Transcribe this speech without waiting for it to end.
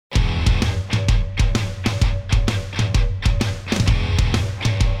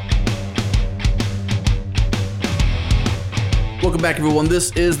Welcome back, everyone.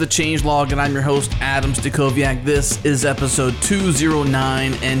 This is the Changelog, and I'm your host, Adam Stacoviak. This is episode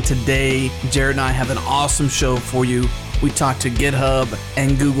 209, and today, Jared and I have an awesome show for you. We talked to GitHub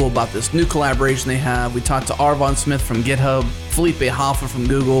and Google about this new collaboration they have. We talked to Arfon Smith from GitHub, Felipe Hoffa from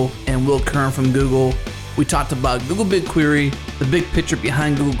Google, and Curran from Google. We talked about Google BigQuery, the big picture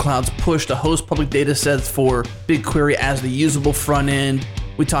behind Google Cloud's push to host public data sets for BigQuery as the usable front end.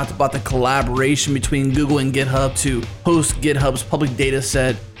 We talked about the collaboration between Google and GitHub to host GitHub's public data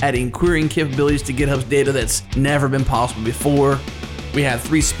set, adding querying capabilities to GitHub's data that's never been possible before. We had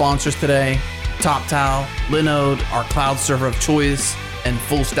 3 sponsors today: TopTal, Linode, our cloud server of choice, and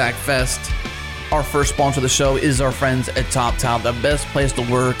Full Stack Fest. Our first sponsor of the show is our friends at TopTal, the best place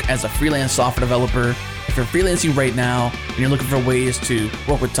to work as a freelance software developer. If you're freelancing right now and you're looking for ways to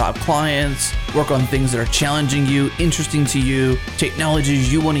work with top clients, work on things that are challenging you, interesting to you,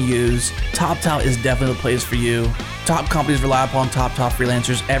 technologies you want to use, TopTal is definitely the place for you. Top companies rely upon TopTal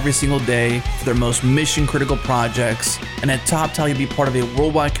freelancers every single day for their most mission-critical projects. And at TopTal, you'll be part of a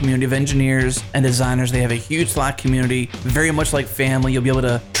worldwide community of engineers and designers. They have a huge Slack community, very much like family. You'll be able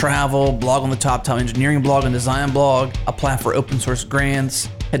to travel, blog on the TopTal engineering blog and design blog, apply for open source grants.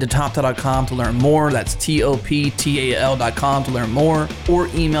 Head to toptal.com to learn more. That's TOPTAL.com to learn more. Or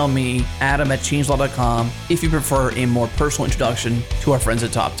email me, adam@changelog.com, if you prefer a more personal introduction to our friends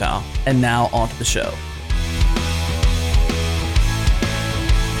at TopTal. And now on to the show.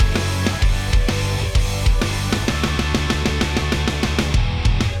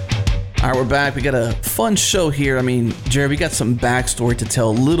 All right, we're back. We got a fun show here. I mean, Jared, we got some backstory to tell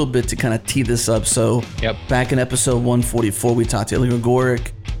a little bit to kind of tee this up. So Back in episode 144, we talked to Ilya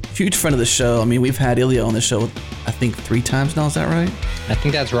Goric, huge friend of the show. I mean, we've had Ilya on the show, I think 3 times now. Is that right? I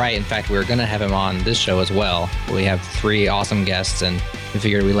think that's right. In fact, we were going to have him on this show as well. We have 3 awesome guests, and we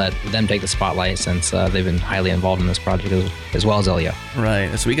figured we let them take the spotlight since they've been highly involved in this project as well as Ilya. Right.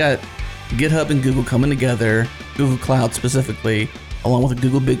 So we got GitHub and Google coming together, Google Cloud specifically, along with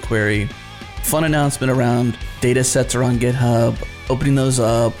Google BigQuery. Fun announcement around data sets around GitHub, opening those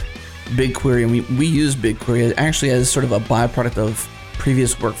up, BigQuery. And we use BigQuery actually as sort of a byproduct of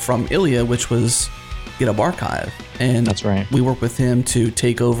previous work from Ilya, which was GitHub Archive. And that's right. We worked with him to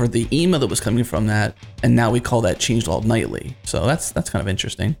take over the email that was coming from that, and now we call that Changelog Nightly. So that's kind of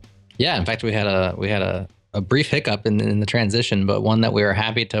interesting. Yeah, in fact, we had a brief hiccup in the transition, but one that we were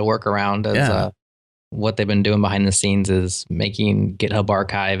happy to work around as what they've been doing behind the scenes is making GitHub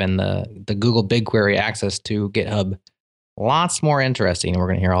Archive and the Google BigQuery access to GitHub lots more interesting. We're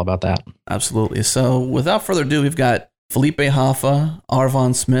going to hear all about that. Absolutely. So without further ado, we've got Felipe Hoffa,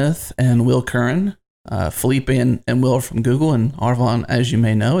 Arfon Smith, and Curran. Felipe and Will are from Google, and Arfon, as you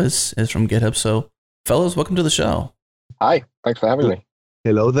may know, is from GitHub. So fellows, welcome to the show. Hi, thanks for having me.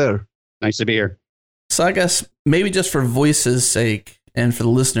 Hello there. Nice to be here. So I guess maybe just for voice's sake, and for the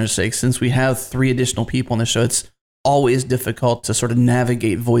listeners' sake, since we have 3 additional people on the show, it's always difficult to sort of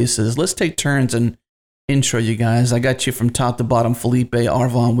navigate voices. Let's take turns and intro you guys. I got you from top to bottom, Felipe,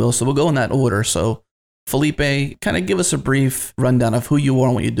 Arfon, Will, so we'll go in that order. So Felipe, kind of give us a brief rundown of who you are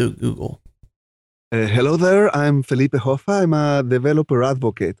and what you do at Google. Hello there. I'm Felipe Hoffa. I'm a developer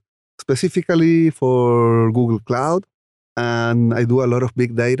advocate, specifically for Google Cloud, and I do a lot of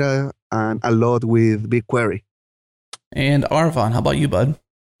big data and a lot with BigQuery. And Arfon, how about you, bud?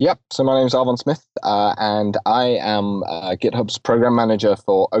 Yep, so my name is Arfon Smith, and I am GitHub's program manager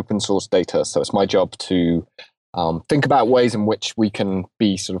for open source data. So it's my job to think about ways in which we can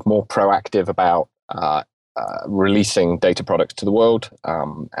be sort of more proactive about releasing data products to the world.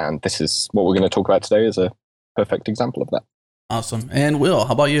 And this is what we're going to talk about today is a perfect example of that. Awesome. And Will,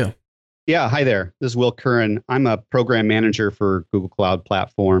 how about you? Yeah, hi there. This is Will Curran. I'm a program manager for Google Cloud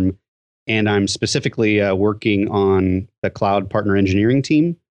Platform, and I'm specifically working on the cloud partner engineering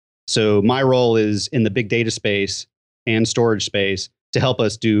team. So my role is in the big data space and storage space to help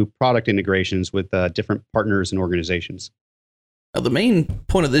us do product integrations with different partners and organizations. Now, the main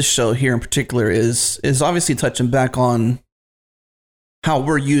point of this show here in particular is obviously touching back on how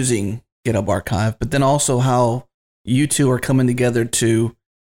we're using GitHub Archive, but then also how you two are coming together to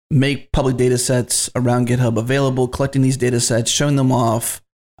make public data sets around GitHub available, collecting these data sets, showing them off.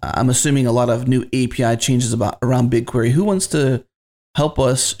 I'm assuming a lot of new API changes around BigQuery. Who wants to help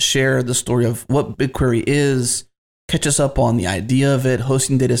us share the story of what BigQuery is, catch us up on the idea of it,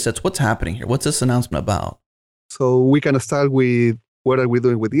 hosting data sets? What's happening here? What's this announcement about? So we can start with what are we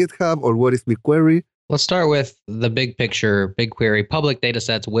doing with GitHub or what is BigQuery? Let's start with the big picture, BigQuery, public data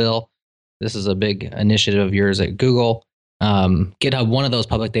sets. Will, this is a big initiative of yours at Google. GitHub, one of those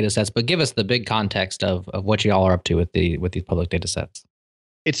public data sets, but give us the big context of what you all are up to with these public data sets.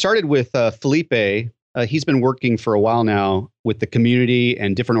 It started with Felipe he's been working for a while now with the community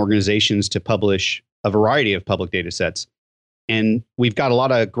and different organizations to publish a variety of public data sets. And we've got a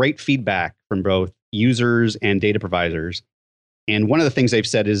lot of great feedback from both users and data providers. And one of the things they've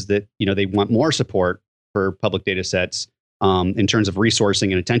said is that, they want more support for public data sets in terms of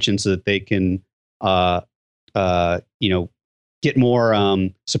resourcing and attention so that they can, get more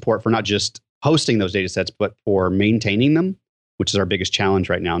support for not just hosting those data sets, but for maintaining them, which is our biggest challenge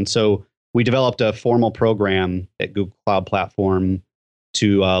right now. And so we developed a formal program at Google Cloud Platform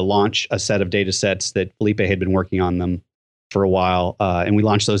to launch a set of data sets that Felipe had been working on them for a while. And we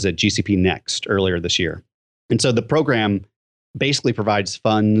launched those at GCP Next earlier this year. And so the program basically provides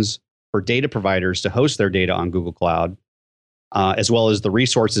funds for data providers to host their data on Google Cloud, as well as the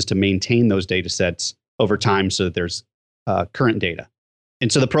resources to maintain those data sets over time so that there's current data.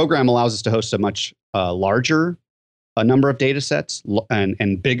 And so the program allows us to host a much larger number of data sets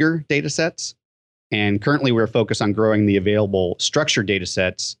and bigger data sets. And currently we're focused on growing the available structured data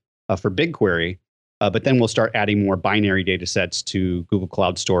sets for BigQuery, but then we'll start adding more binary data sets to Google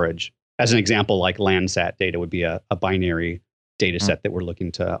Cloud Storage. As an example, like Landsat data would be a binary data set that we're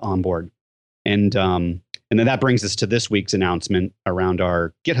looking to onboard. And then that brings us to this week's announcement around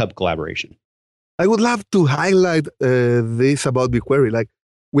our GitHub collaboration. I would love to highlight this about BigQuery. Like,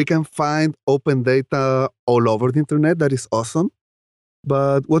 we can find open data all over the internet. That is awesome.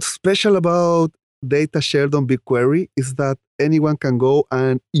 But what's special about data shared on BigQuery is that anyone can go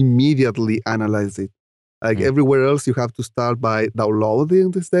and immediately analyze it. Like everywhere else, you have to start by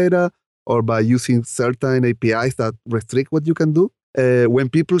downloading this data or by using certain APIs that restrict what you can do. When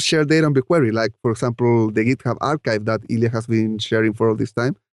people share data on BigQuery, like, for example, the GitHub archive that Ilya has been sharing for all this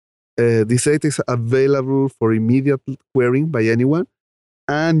time, this data is available for immediate querying by anyone,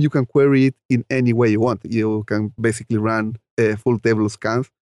 and you can query it in any way you want. You can basically run full table scans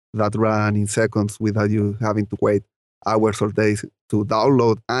that run in seconds without you having to wait hours or days to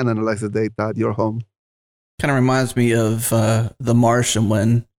download and analyze the data at your home. Kind of reminds me of The Martian,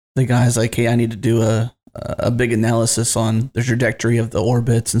 when the guy's like, hey, I need to do a big analysis on the trajectory of the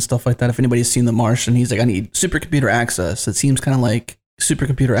orbits and stuff like that. If anybody's seen The Martian, he's like, I need supercomputer access. It seems kind of like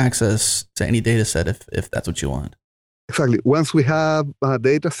supercomputer access to any data set if that's what you want. Exactly. Once we have a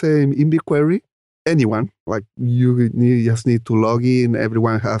data set in BigQuery, anyone, like you just need to log in.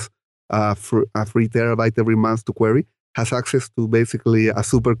 Everyone has a free terabyte every month to query, has access to basically a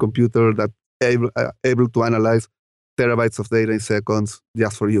supercomputer that's able to analyze terabytes of data in seconds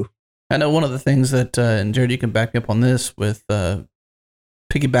just for you. I know one of the things that, and Jared, you can back me up on this, with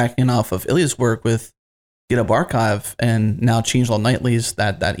piggybacking off of Ilya's work with GitHub Archive and now Changelog Nightly's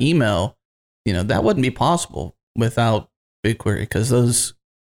that email, that wouldn't be possible without BigQuery, because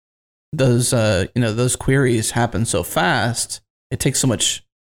those queries happen so fast. It takes so much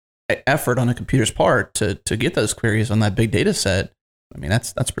effort on a computer's part to get those queries on that big data set. I mean,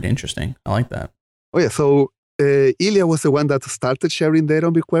 that's pretty interesting. I like that. Oh yeah, so Ilya was the one that started sharing data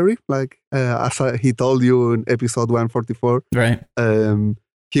on BigQuery, like as he told you in episode 144. Right.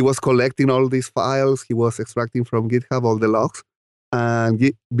 He was collecting all these files. He was extracting from GitHub all the logs.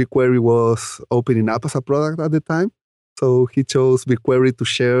 And BigQuery was opening up as a product at the time. So he chose BigQuery to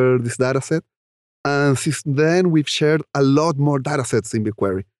share this data set. And since then, we've shared a lot more data sets in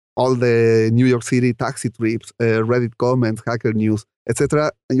BigQuery. All the New York City taxi trips, Reddit comments, Hacker News,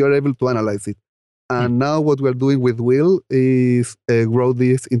 etc. And you're able to analyze it. And now what we're doing with Will is grow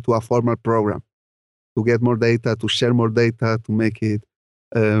this into a formal program to get more data, to share more data, to make it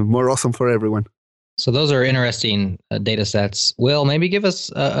more awesome for everyone. So those are interesting data sets. Will, maybe give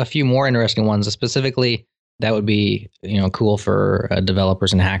us a few more interesting ones. Specifically, that would be cool for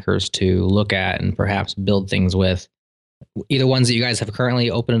developers and hackers to look at and perhaps build things with. Either ones that you guys have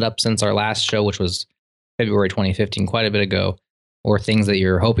currently opened up since our last show, which was February 2015, quite a bit ago, or things that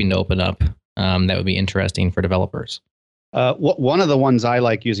you're hoping to open up that would be interesting for developers. One of the ones I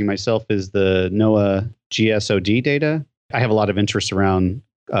like using myself is the NOAA GSOD data. I have a lot of interest around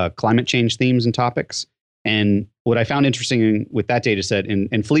climate change themes and topics. And what I found interesting with that data set,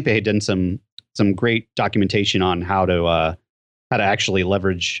 and Felipe had done some great documentation on how to actually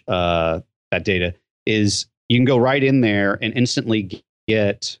leverage that data, is you can go right in there and instantly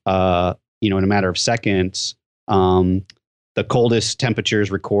get, in a matter of seconds, the coldest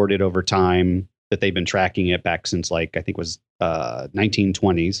temperatures recorded over time that they've been tracking it back since, I think was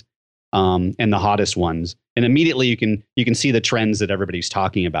 1920s, and the hottest ones. And immediately you can see the trends that everybody's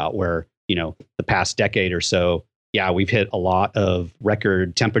talking about, where, the past decade or so, we've hit a lot of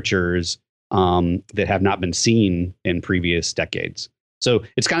record temperatures that have not been seen in previous decades. So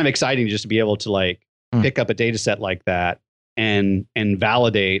it's kind of exciting just to be able to pick up a data set like that and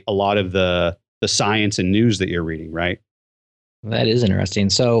validate a lot of the the science and news that you're reading, right? That is interesting.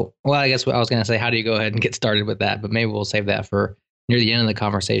 So, well, I guess what I was going to say, how do you go ahead and get started with that? But maybe we'll save that for near the end of the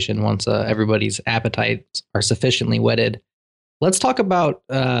conversation once everybody's appetites are sufficiently whetted. Let's talk about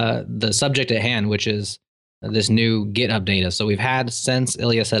the subject at hand, which is this new GitHub data. So we've had, since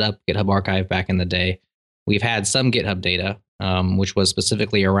Ilya set up GitHub Archive back in the day, we've had some GitHub data, which was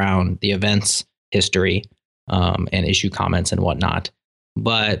specifically around the events history and issue comments and whatnot.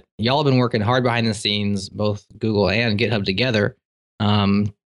 But y'all have been working hard behind the scenes, both Google and GitHub together,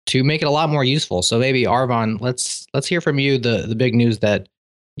 to make it a lot more useful. So maybe Arfon, let's hear from you the big news that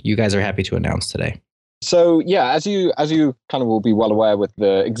you guys are happy to announce today. So yeah, as you kind of will be well aware, with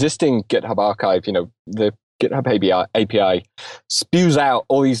the existing GitHub Archive, the GitHub API spews out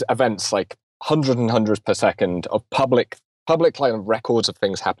all these events, like hundreds and hundreds per second of public kind of records of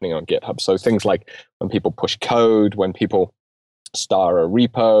things happening on GitHub. So things like when people push code, when people star a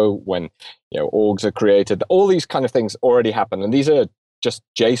repo, when orgs are created, all these kind of things already happen, and these are just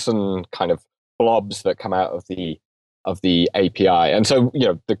JSON kind of blobs that come out of the API. And so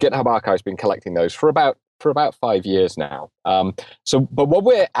the GitHub Archive has been collecting those for about 5 years now. But what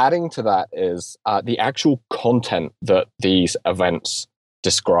we're adding to that is the actual content that these events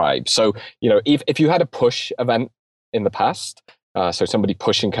describe. So if you had a push event in the past, so somebody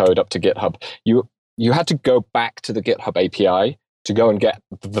pushing code up to GitHub, you had to go back to the GitHub API to go and get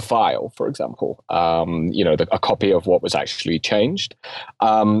the file, for example, a copy of what was actually changed.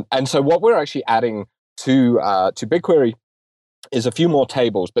 And so what we're actually adding to BigQuery is a few more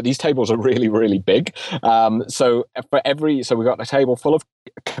tables, but these tables are really, really big. So we've got a table full of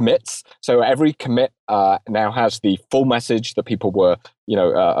commits. So every commit now has the full message that people were,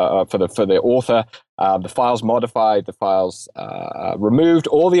 for the author, the files modified, the files removed,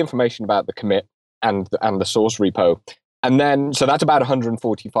 all the information about the commit and the source repo. And then, so that's about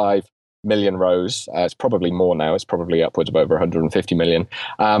 145 million rows. It's probably more now. It's probably upwards of over 150 million.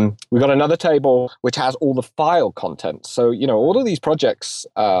 We've got another table which has all the file content. So, all of these projects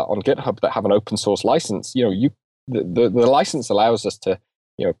on GitHub that have an open source license, the license allows us to,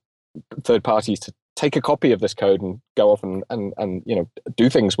 third parties to take a copy of this code and go off and do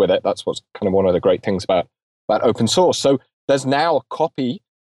things with it. That's what's kind of one of the great things about open source. So there's now a copy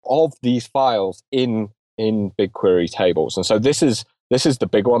of these files in BigQuery tables. And so this is the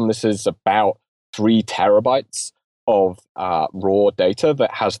big one. This is about 3 terabytes of raw data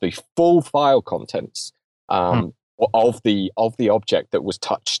that has the full file contents of the object that was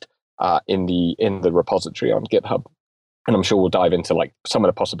touched in the repository on GitHub. And I'm sure we'll dive into like some of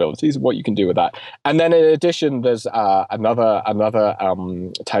the possibilities of what you can do with that. And then in addition, there's another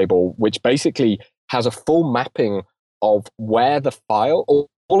table which basically has a full mapping of where the file,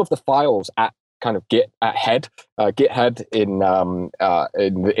 all of the files at kind of GitHead in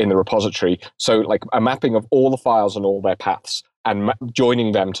the repository. So like a mapping of all the files and all their paths and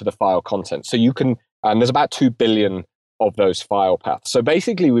joining them to the file content. So you can, and there's about 2 billion of those file paths. So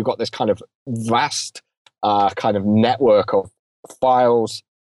basically we've got this kind of vast kind of network of files,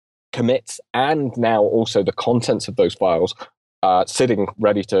 commits, and now also the contents of those files sitting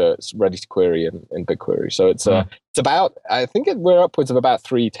ready to query in BigQuery. So it's about, I think we're upwards of about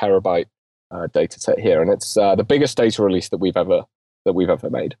 3 terabyte data set here, and it's the biggest data release that we've ever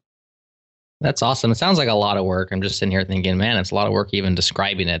made. That's awesome. It sounds like a lot of work. I'm just sitting here thinking, man, it's a lot of work even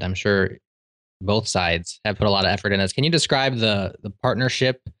describing it. I'm sure both sides have put a lot of effort in this. Can you describe the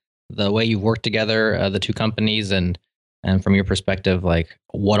partnership, the way you've worked together, the two companies, and from your perspective, like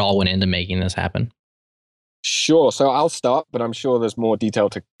what all went into making this happen? Sure. So I'll start, but I'm sure there's more detail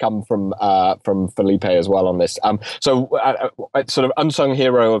to come from Felipe as well on this. So sort of unsung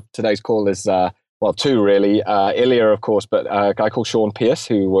hero of today's call is, two really. Ilya, of course, but a guy called Sean Pierce,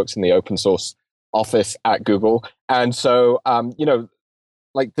 who works in the open source office at Google. And so,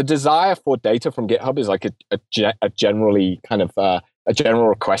 like the desire for data from GitHub is like a generally kind of a general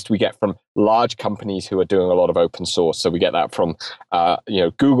request we get from large companies who are doing a lot of open source. So we get that from,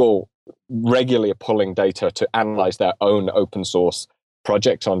 Google regularly pulling data to analyze their own open source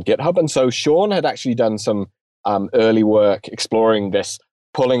projects on GitHub. And so Sean had actually done some early work exploring this,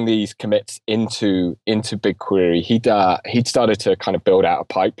 pulling these commits into BigQuery. He'd started to kind of build out a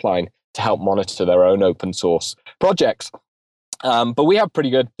pipeline to help monitor their own open source projects. But we have pretty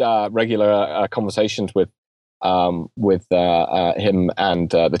good regular conversations with him and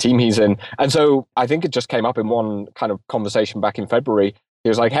the team he's in. And so I think it just came up in one kind of conversation back in February. He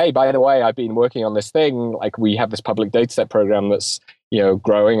was like, hey, by the way, I've been working on this thing. Like we have this public dataset program that's,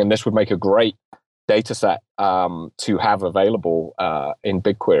 growing, and this would make a great data set to have available in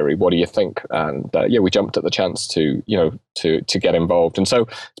BigQuery. What do you think? And we jumped at the chance to get involved. And so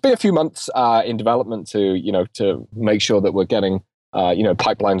it's been a few months in development to make sure that we're getting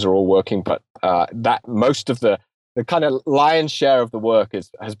pipelines are all working. But that most of the kind of lion's share of the work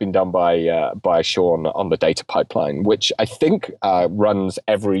has been done by Sean on the data pipeline, which I think runs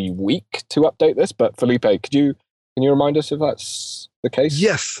every week to update this. But Felipe, can you remind us if that's the case?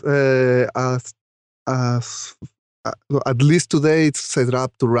 Yes, at least today it's set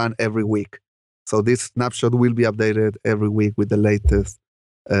up to run every week. So this snapshot will be updated every week with the latest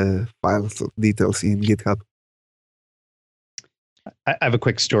files details in GitHub. I have a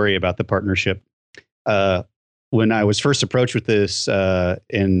quick story about the partnership. When I was first approached with this,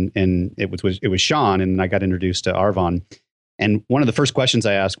 and it was Sean, and I got introduced to Arfon. And one of the first questions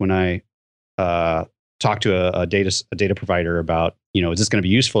I asked when I talked to a data provider about, is this going to be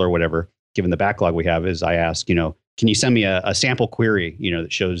useful or whatever, given the backlog we have, is I asked, can you send me a sample query,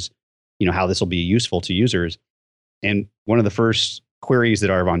 that shows, how this will be useful to users. And one of the first queries that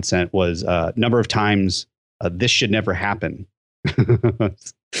Arfon sent was number of times this should never happen.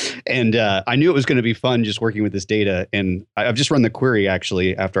 And I knew it was going to be fun just working with this data. And I've just run the query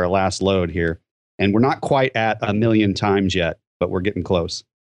actually after our last load here. And we're not quite at 1 million times yet, but we're getting close.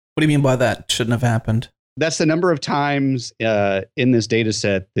 What do you mean by that? Shouldn't have happened? That's the number of times in this data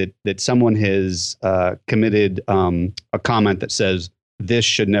set that someone has committed a comment that says, this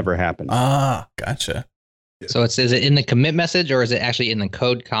should never happen. Ah, gotcha. So is it in the commit message or is it actually in the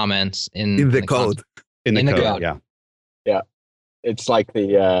code comments? In the code. In the code, yeah. Yeah. It's like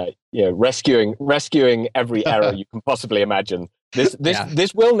the rescuing every error you can possibly imagine. This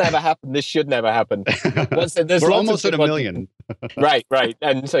will never happen. This should never happen. We're almost at 1 million. Right.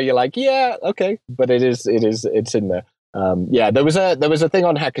 And so you're like, yeah, okay, but it's in there. There was a thing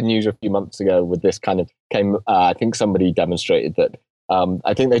on Hacker News a few months ago with this kind of came. I think somebody demonstrated that.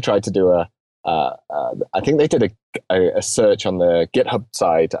 I think they tried to do I think they did a search on the GitHub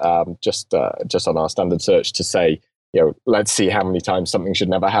side, just on our standard search to say, let's see how many times something should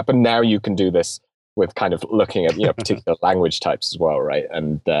never happen. Now you can do this with kind of looking at particular language types as well, right?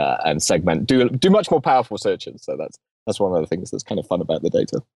 And segment, do much more powerful searches. So that's one of the things that's kind of fun about the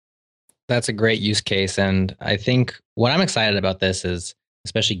data. That's a great use case, and I think what I'm excited about this is,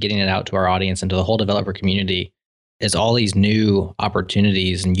 especially getting it out to our audience and to the whole developer community, is all these new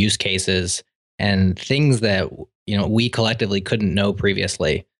opportunities and use cases and things that we collectively couldn't know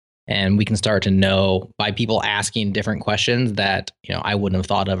previously. And we can start to know by people asking different questions that I wouldn't have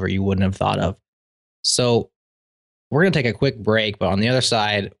thought of or you wouldn't have thought of. So we're going to take a quick break, but on the other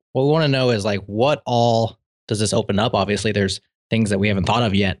side, what we want to know is what all does this open up? Obviously, there's things that we haven't thought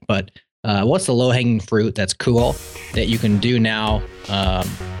of yet, but what's the low-hanging fruit that's cool that you can do now?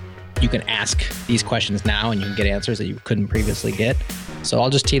 You can ask these questions now and you can get answers that you couldn't previously get. So I'll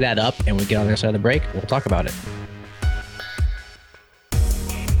just tee that up and we get on the other side of the break. We'll talk about it.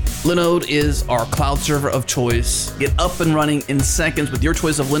 Linode is our cloud server of choice. Get up and running in seconds with your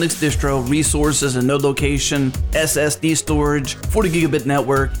choice of Linux distro, resources, and node location, SSD storage, 40 gigabit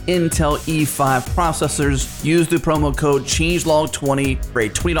network, Intel E5 processors. Use the promo code CHANGELOG20 for a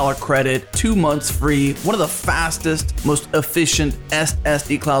 $20 credit, 2 months free. One of the fastest, most efficient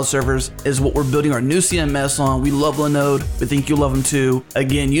SSD cloud servers is what we're building our new CMS on. We love Linode. We think you'll love them too.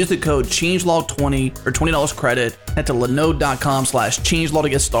 Again, use the code CHANGELOG20 for $20 credit. Head to linode.com/changelog to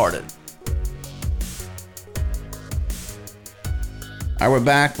get started. All right, we're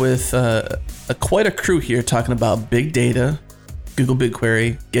back with quite a crew here talking about big data, Google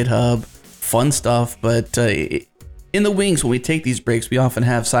BigQuery, GitHub, fun stuff. But in the wings, when we take these breaks, we often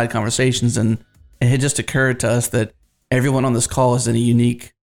have side conversations, and it had just occurred to us that everyone on this call is in a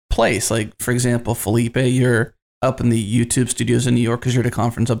unique place. Like, for example, Felipe, you're up in the YouTube studios in New York because you're at a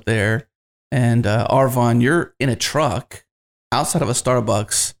conference up there. And Arfon, you're in a truck outside of a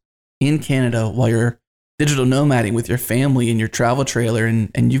Starbucks in Canada while you're digital nomading with your family in your travel trailer,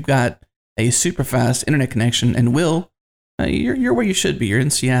 and you've got a super fast internet connection. And Will, you're where you should be. You're in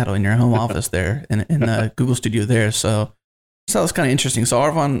Seattle in your home office there in the Google studio there. So that's kind of interesting. So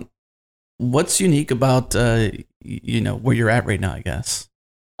Arfon, what's unique about where you're at right now, I guess?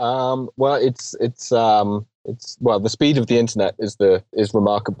 Well, it's the speed of the internet is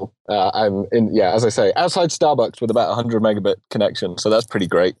remarkable. I'm in, as I say, outside Starbucks with about 100 megabit connection, so that's pretty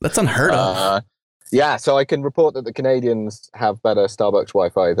great. That's unheard of. So I can report that the Canadians have better Starbucks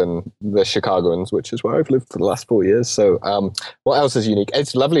Wi-Fi than the Chicagoans, which is where I've lived for the last 4 years. So what else is unique?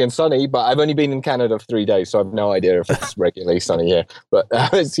 It's lovely and sunny, but I've only been in Canada for 3 days, so I have no idea if it's regularly sunny here. But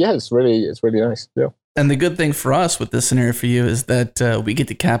it's really nice. Yeah. And the good thing for us with this scenario for you is that we get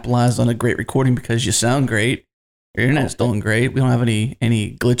to capitalize on a great recording because you sound great. Your internet's doing great. We don't have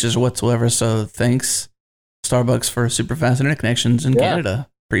any glitches whatsoever. So thanks, Starbucks, for super fast internet connections in Canada.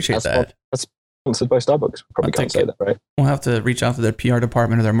 Appreciate that. That's sponsored by Starbucks. Probably can't say that, right? We'll have to reach out to their PR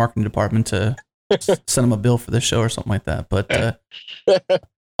department or their marketing department to send them a bill for this show or something like that. But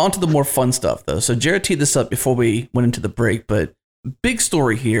on to the more fun stuff, though. So Jared teed this up before we went into the break, but big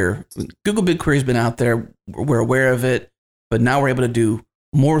story here. Google BigQuery has been out there. We're aware of it, but now we're able to do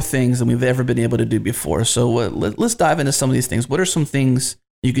more things than we've ever been able to do before. So let's dive into some of these things. What are some things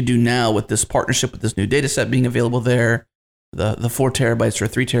you could do now with this partnership, with this new data set being available there, the 4 terabytes or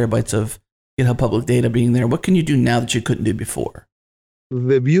 3 terabytes of GitHub public data being there? What can you do now that you couldn't do before?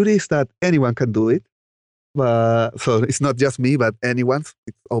 The beauty is that anyone can do it. So it's not just me, but anyone's.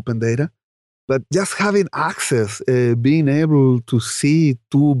 It's open data. But just having access, being able to see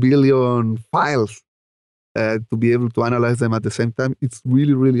 2 billion files, to be able to analyze them at the same time, it's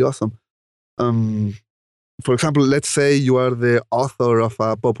really, really awesome. For example, let's say you are the author of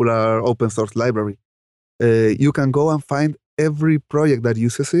a popular open source library. You can go and find every project that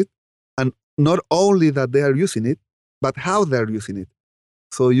uses it, and not only that they are using it, but how they're using it.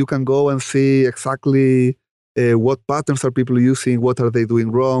 So you can go and see exactly what patterns are people using, what are they doing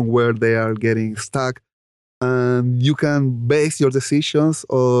wrong, where they are getting stuck. And you can base your decisions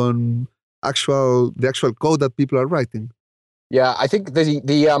on the actual code that people are writing. Yeah, I think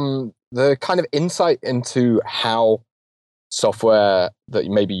the kind of insight into how software that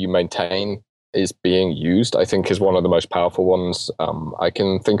maybe you maintain is being used, I think, is one of the most powerful ones I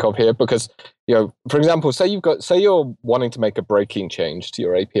can think of here. Because, for example, say you're wanting to make a breaking change to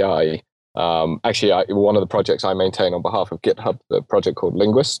your API. One of the projects I maintain on behalf of GitHub, the project called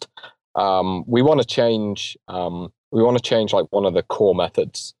Linguist, we want to change like one of the core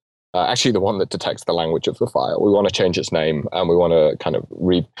methods. Actually, the one that detects the language of the file. We want to change its name, and we want to kind of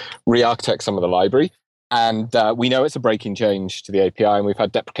re-architect some of the library. And we know it's a breaking change to the API, and we've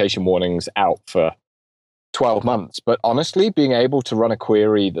had deprecation warnings out for 12 months. But honestly, being able to run a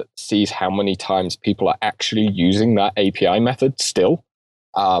query that sees how many times people are actually using that API method still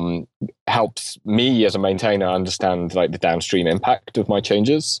helps me as a maintainer understand like the downstream impact of my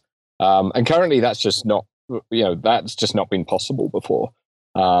changes. And currently, that's just not been possible before.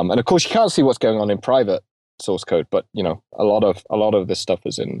 And of course, you can't see what's going on in private source code, but a lot of this stuff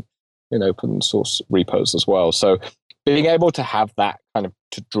is in open source repos as well. So being able to have that kind of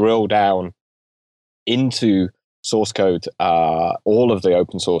to drill down into source code, all of the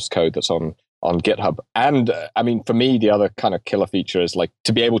open source code that's on GitHub. And I mean, for me, the other kind of killer feature is like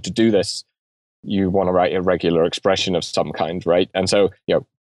to be able to do this, you want to write a regular expression of some kind, right? And so,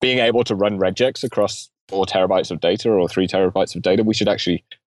 being able to run regex across 4 terabytes of data or 3 terabytes of data, we should actually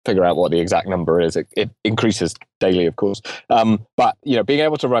figure out what the exact number is. It increases daily, of course. But being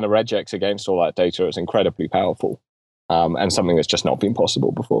able to run a regex against all that data is incredibly powerful, and something that's just not been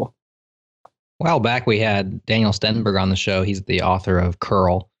possible before. A while back, we had Daniel Stenberg on the show. He's the author of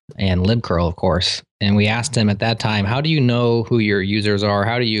Curl and libcurl, of course. And we asked him at that time, how do you know who your users are?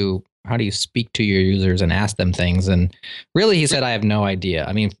 How do you speak to your users and ask them things? And really, he said, I have no idea.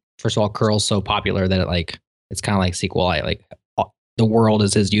 I mean, first of all, curl's so popular that it's kind of like SQLite, like the world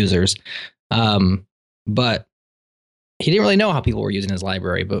is his users. But he didn't really know how people were using his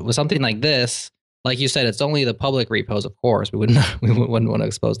library. But with something like this, like you said, it's only the public repos, of course. We wouldn't want to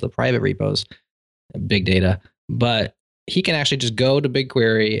expose the private repos, big data. But he can actually just go to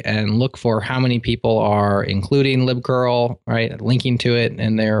BigQuery and look for how many people are including libcurl, right, linking to it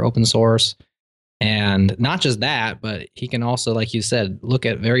in their open source. And not just that, but he can also, like you said, look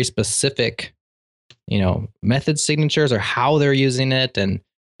at very specific, method signatures or how they're using it, and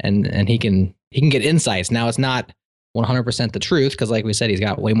he can get insights. Now, it's not 100% the truth because, like we said, he's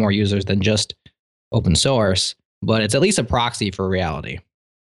got way more users than just open source, but it's at least a proxy for reality. Is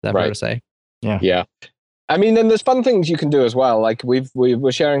that fair to say? Yeah. I mean, and there's fun things you can do as well. Like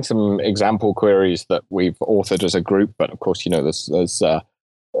we're sharing some example queries that we've authored as a group, but of course, there's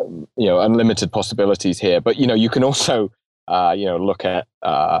unlimited possibilities here. But you can also look at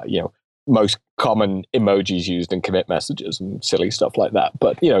most common emojis used in commit messages and silly stuff like that.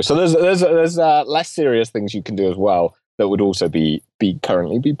 But so there's less serious things you can do as well that would also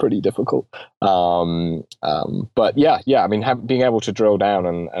currently be pretty difficult. But I mean, being able to drill down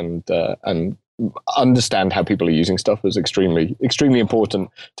and understand how people are using stuff is extremely, extremely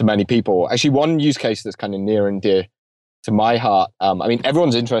important to many people. Actually, one use case that's kind of near and dear to my heart. I mean,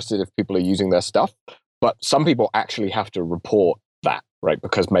 everyone's interested if people are using their stuff, but some people actually have to report that, right?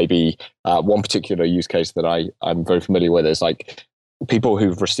 Because maybe one particular use case that I'm very familiar with is like people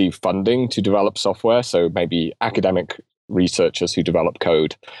who've received funding to develop software, so maybe academic researchers who develop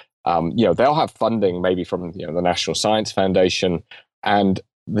code, they'll have funding maybe from the National Science Foundation, and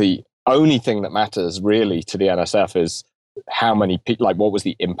the only thing that matters really to the NSF is how many people, like what was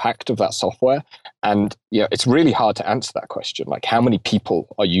the impact of that software. And it's really hard to answer that question, like how many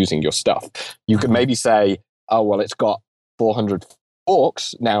people are using your stuff. You could maybe say, oh well, it's got 400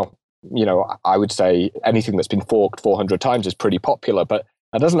 forks. Now I would say anything that's been forked 400 times is pretty popular, but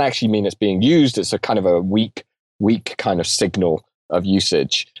that doesn't actually mean it's being used. It's a kind of a weak kind of signal of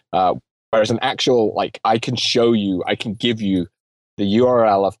usage. Whereas an actual, like, I can give you the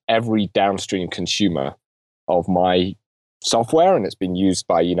URL of every downstream consumer of my software, and it's been used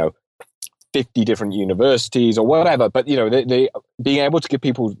by 50 different universities or whatever. But they being able to give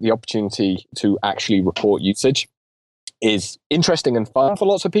people the opportunity to actually report usage is interesting and fun for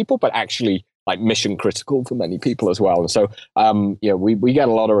lots of people, but actually like mission critical for many people as well. And so we get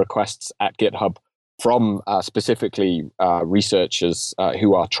a lot of requests at GitHub from specifically researchers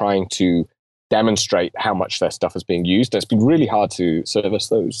who are trying to demonstrate how much their stuff is being used. It's been really hard to service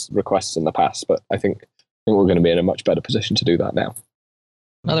those requests in the past, but I think we're going to be in a much better position to do that now.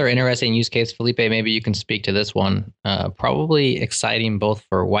 Another interesting use case, Felipe, maybe you can speak to this one, probably exciting both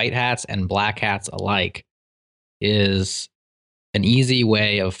for white hats and black hats alike, is an easy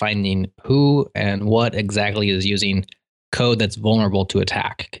way of finding who and what exactly is using code that's vulnerable to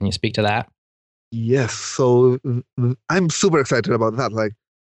attack. Can you speak to that? Yes. So I'm super excited about that. Like,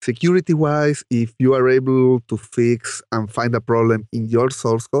 security-wise, if you are able to fix and find a problem in your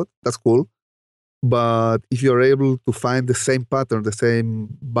source code, that's cool. But if you're able to find the same pattern, the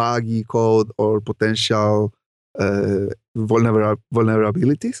same buggy code or potential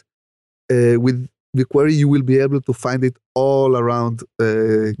vulnerabilities, with BigQuery, you will be able to find it all around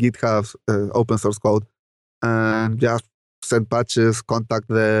GitHub's open source code and just send patches, contact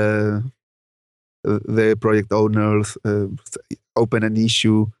the project owners, open an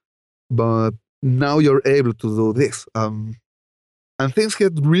issue. But now you're able to do this. And things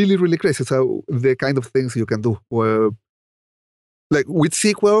get really, really crazy. So the kind of things you can do, where, like with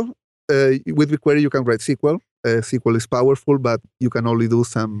SQL, with BigQuery, you can write SQL. SQL is powerful, but you can only do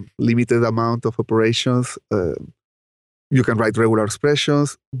some limited amount of operations. You can write regular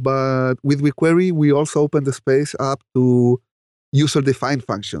expressions. But with BigQuery, we also open the space up to user-defined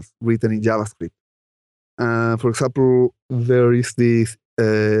functions written in JavaScript. For example, there is this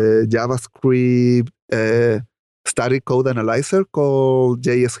JavaScript static code analyzer called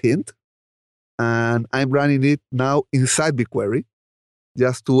JSHint, and I'm running it now inside BigQuery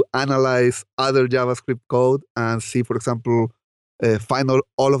just to analyze other JavaScript code and see, for example, find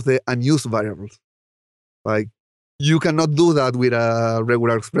all of the unused variables. Like, you cannot do that with a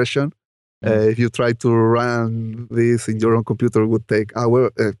regular expression. If you try to run this in your own computer, it would take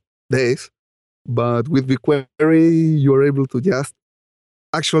days. But with BigQuery, you're able to just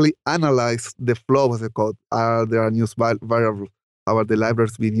actually analyze the flow of the code. Are there unused variables? How are the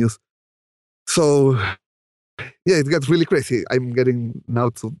libraries being used? So, yeah, it gets really crazy. I'm getting now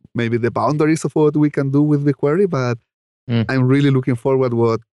to maybe the boundaries of what we can do with BigQuery, but I'm really looking forward to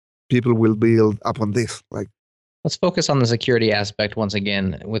what people will build upon this. Like, let's focus on the security aspect once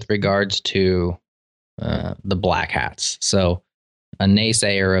again with regards to the black hats. So, a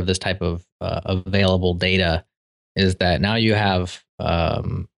naysayer of this type of available data is that now you have a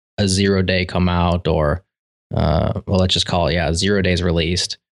 0-day come out, or let's just call it 0 days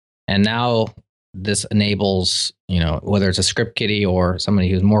released, and now this enables whether it's a script kiddie or somebody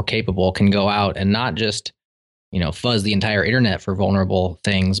who's more capable can go out and not just fuzz the entire internet for vulnerable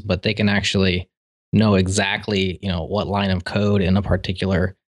things, but they can actually know exactly what line of code in a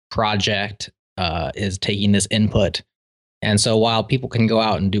particular project is taking this input. And so while people can go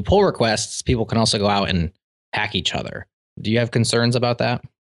out and do pull requests, people can also go out and hack each other. Do you have concerns about that?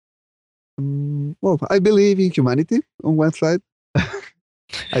 Well, I believe in humanity on one side.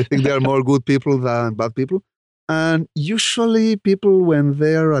 I think there are more good people than bad people. And usually people, when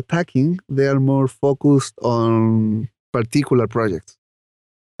they are attacking, they are more focused on particular projects.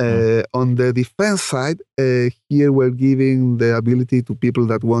 On the defense side, here we're giving the ability to people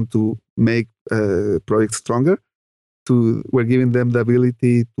that want to make projects stronger. We're giving them the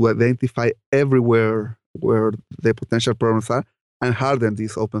ability to identify everywhere where the potential problems are and harden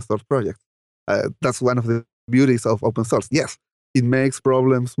these open source projects. That's one of the beauties of open source. Yes, it makes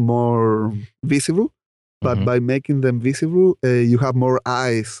problems more visible, but by making them visible, you have more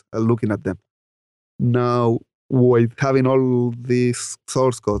eyes looking at them. Now, with having all this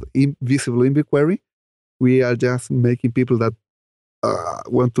source code visible in BigQuery, we are just making people that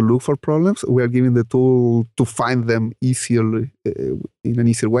want to look for problems, we are giving the tool to find them easier in an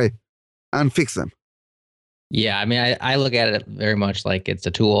easier way and fix them. Yeah, I mean, I look at it very much like it's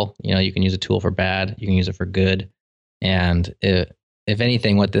a tool. You can use a tool for bad, you can use it for good, and if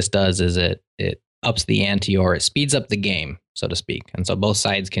anything, what this does is it ups the ante, or it speeds up the game, so to speak, and so both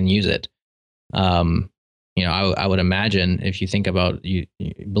sides can use it. I would imagine if you think about you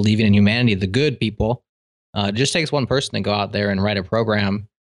believing in humanity, the good people, it just takes one person to go out there and write a program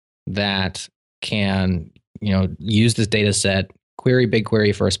that can, use this data set, query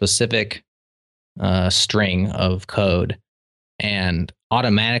BigQuery for a specific string of code, and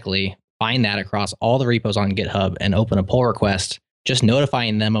automatically find that across all the repos on GitHub and open a pull request, just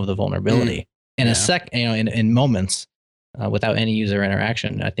notifying them of the vulnerability in a in moments, without any user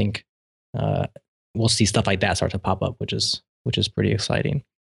interaction. I think we'll see stuff like that start to pop up, which is pretty exciting.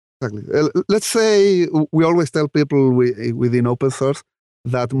 Exactly. Let's say we always tell people within open source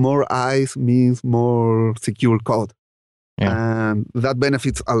that more eyes means more secure code. Yeah. And that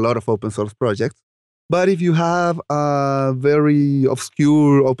benefits a lot of open source projects. But if you have a very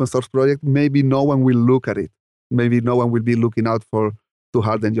obscure open source project, maybe no one will look at it. Maybe no one will be looking out to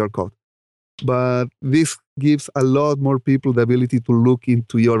harden your code. But this gives a lot more people the ability to look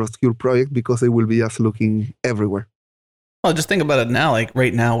into your obscure project because they will be just looking everywhere. Well, just think about it now. Like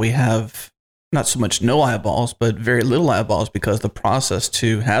right now we have not so much no eyeballs, but very little eyeballs because the process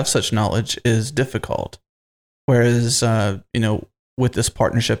to have such knowledge is difficult. Whereas, with this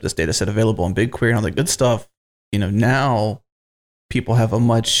partnership, this data set available in BigQuery and all the good stuff, now people have a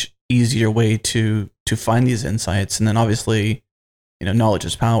much easier way to find these insights. And then obviously, knowledge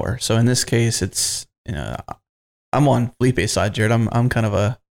is power. So in this case, it's, I'm on Felipe's side, Jared. I'm kind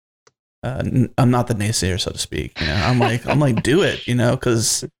of I'm not the naysayer, so to speak. I'm like, do it,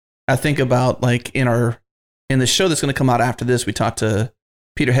 because I think about like in the show that's going to come out after this, we talked to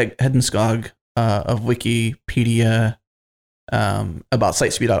Peter Hedenskog of Wikipedia about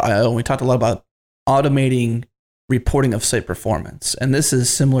sitespeed.io, and we talked a lot about automating reporting of site performance. And this is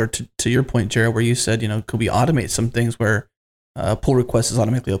similar to your point, Jared, where you said, could we automate some things where pull request is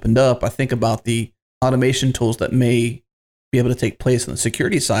automatically opened up? I think about the automation tools that may be able to take place on the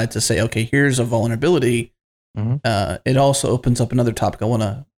security side to say, okay, here's a vulnerability. Mm-hmm. It also opens up another topic I want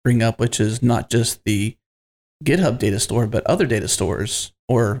to bring up, which is not just the GitHub data store, but other data stores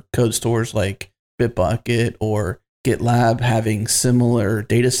or code stores like Bitbucket or GitLab having similar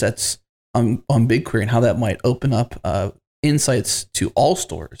data sets on BigQuery, and how that might open up insights to all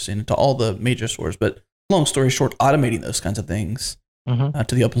stores and to all the major stores. But long story short, automating those kinds of things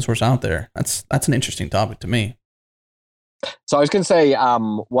to the open source out there. That's an interesting topic to me. So I was going to say,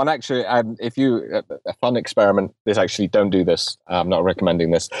 one actually, if you a fun experiment. This actually, don't do this. I'm not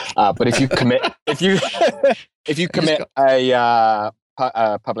recommending this. But if you commit, if you commit a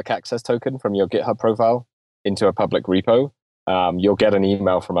public access token from your GitHub profile into a public repo, you'll get an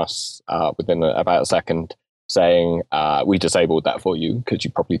email from us within about a second saying we disabled that for you because you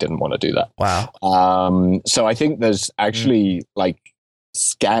probably didn't want to do that. Wow. So I think there's actually like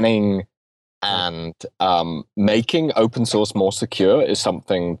scanning and making open source more secure is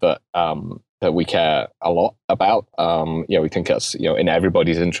something that that we care a lot about. We think that's in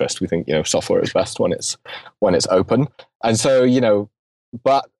everybody's interest. We think software is best when it's open, and so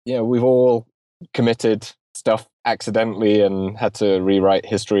but we've all committed stuff accidentally and had to rewrite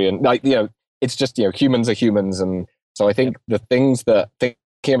history, and it's just humans are humans, and so I think thinking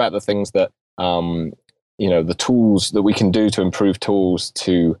about the things that the tools that we can do to improve tools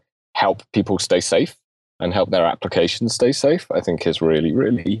to help people stay safe and help their applications stay safe, I think is really,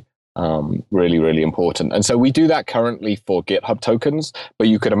 really, really, really important. And so we do that currently for GitHub tokens, but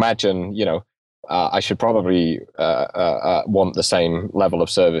you could imagine, I should probably want the same level of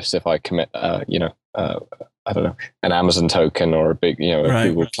service if I commit, I don't know, an Amazon token or a big, a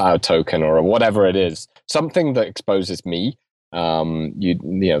Google Cloud token or whatever it is, something that exposes me.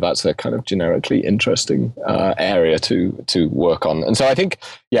 That's a kind of generically interesting area to work on. And so I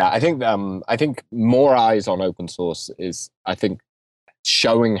think more eyes on open source is, I think,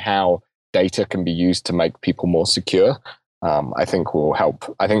 showing how data can be used to make people more secure. I think will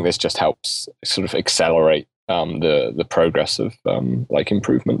help. I think this just helps sort of accelerate the progress of like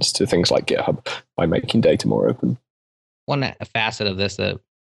improvements to things like GitHub by making data more open. One facet of this that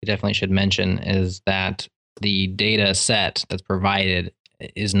we definitely should mention is that the data set that's provided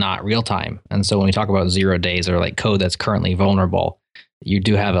is not real time. And so when we talk about 0 days or like code that's currently vulnerable, you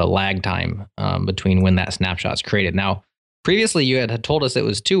do have a lag time between when that snapshot's created. Now, previously you had told us it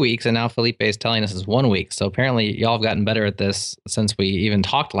was 2 weeks, and now Felipe is telling us it's 1 week. So apparently y'all have gotten better at this since we even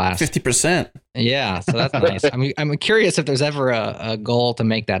talked last. 50%. Yeah, so that's nice. I'm curious if there's ever a goal to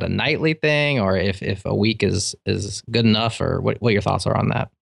make that a nightly thing, or if a week is good enough, or what your thoughts are on that.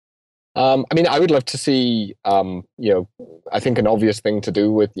 I mean, I would love to see, I think an obvious thing to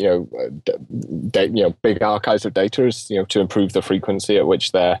do with, big archives of data is, to improve the frequency at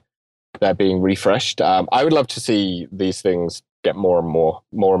which they're being refreshed. I would love to see these things get more and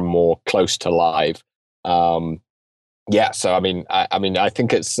more close to live. So I mean, I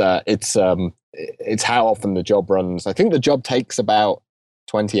think it's how often the job runs. I think the job takes about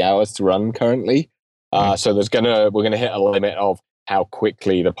 20 hours to run currently. So we're gonna hit a limit of how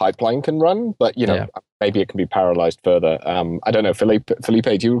quickly the pipeline can run, but maybe it can be parallelized further. I don't know, Felipe,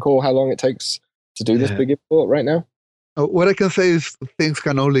 do you recall how long it takes to do this big import right now? What I can say is things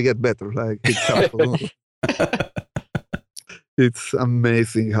can only get better. Like it's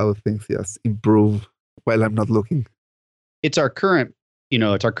amazing how things just improve while I'm not looking. It's our current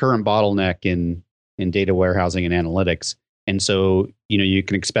bottleneck in data warehousing and analytics. And so, you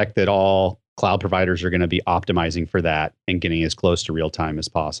can expect that all cloud providers are going to be optimizing for that and getting as close to real time as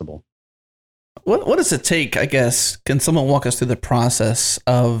possible. What does it take, I guess? Can someone walk us through the process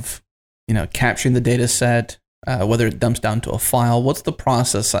of, capturing the data set, whether it dumps down to a file? What's the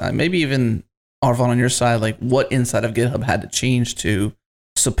process? Maybe even, Arfon, on your side, like what inside of GitHub had to change to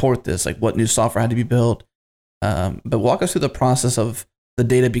support this? Like what new software had to be built? But walk us through the process of the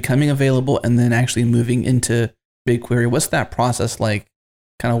data becoming available and then actually moving into BigQuery. What's that process like?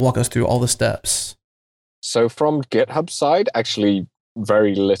 Kind of walk us through all the steps. So from GitHub's side, actually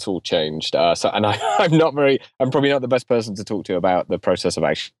very little changed. I'm probably not the best person to talk to about the process of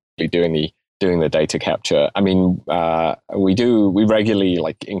actually doing the data capture. I mean, we regularly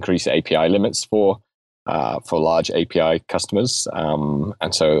increase API limits for large API customers,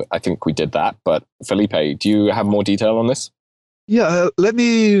 and so I think we did that. But Felipe, do you have more detail on this? Yeah, let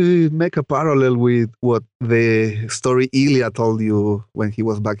me make a parallel with what the story Ilya told you when he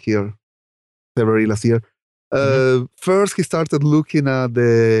was back here February last year. First, he started looking at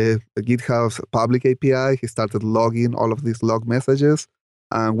the GitHub's public API. He started logging all of these log messages.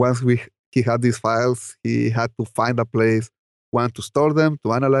 And once he had these files, he had to find a place, to store them,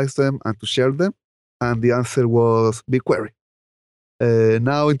 to analyze them, and to share them. And the answer was BigQuery.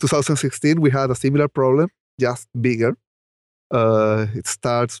 Now in 2016, we had a similar problem, just bigger. It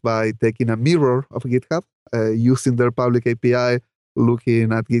starts by taking a mirror of GitHub, using their public API,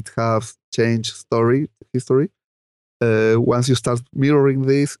 looking at GitHub's change history. Once you start mirroring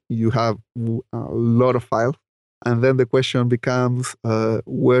this, you have a lot of files. And then the question becomes,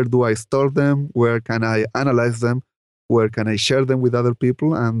 where do I store them? Where can I analyze them? Where can I share them with other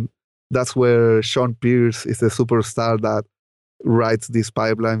people? And that's where Sean Pierce is the superstar that writes this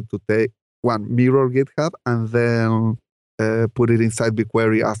pipeline to take mirror GitHub and then put it inside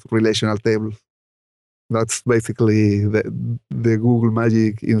BigQuery as relational tables. That's basically the Google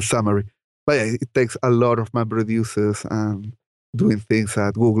magic in summary. But yeah, it takes a lot of MapReduces and doing things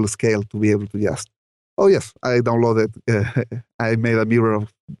at Google scale to be able to just, oh yes, I downloaded, I made a mirror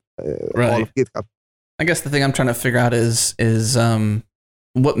of all of GitHub. I guess the thing I'm trying to figure out is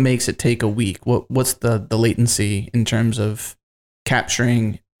what makes it take a week? What's the latency in terms of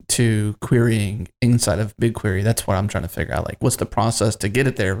capturing to querying inside of BigQuery? That's what I'm trying to figure out. Like, what's the process to get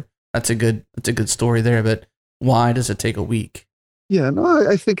it there? That's a good story there, but why does it take a week? Yeah, no,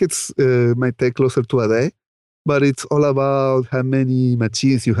 I think it's might take closer to a day, but it's all about how many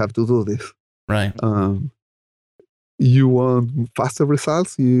machines you have to do this. Right. You want faster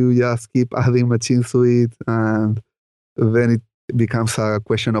results, you just keep adding machines to it, and then it becomes a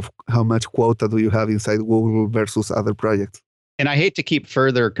question of how much quota do you have inside Google versus other projects. And I hate to keep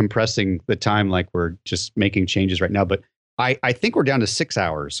further compressing the time like we're just making changes right now, but I think we're down to 6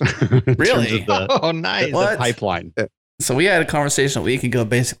 hours. Really? Oh, nice. The pipeline. So we had a conversation a week ago,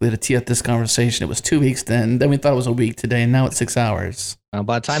 basically, to tee up this conversation. It was 2 weeks then. Then we thought it was a week today, and now it's 6 hours.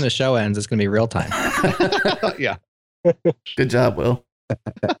 By the time the show ends, it's going to be real time. Yeah. Good job, Will.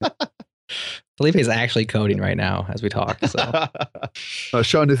 Felipe is actually coding right now as we talk. So.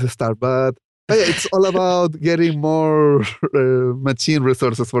 Sean is a star, but yeah, it's all about getting more machine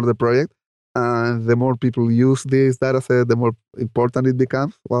resources for the project. And the more people use this dataset, the more important it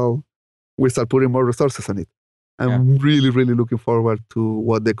becomes. Well, we start putting more resources on it. I'm really, really looking forward to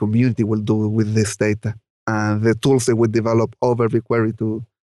what the community will do with this data and the tools they will develop over BigQuery to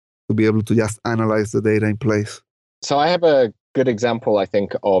be able to just analyze the data in place. So I have a good example, I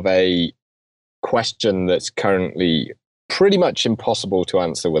think, of a question that's currently pretty much impossible to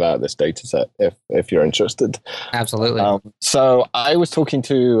answer without this data set if you're interested. Absolutely. So I was talking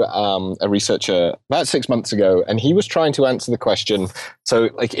to a researcher about 6 months ago, and he was trying to answer the question. So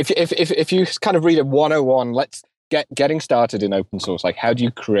like if you kind of read a 101, let's getting started in open source, like how do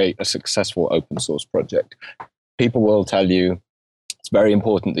you create a successful open source project? People will tell you it's very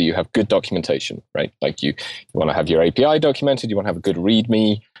important that you have good documentation, right? Like you want to have your API documented, you want to have a good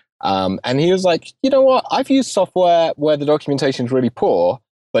README. And he was like, you know what? I've used software where the documentation is really poor,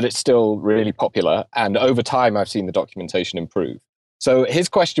 but it's still really popular. And over time, I've seen the documentation improve. So his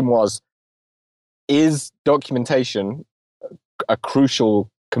question was, is documentation a crucial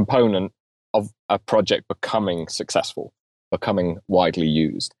component of a project becoming successful, becoming widely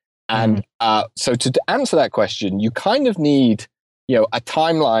used? And so to answer that question, you kind of need, a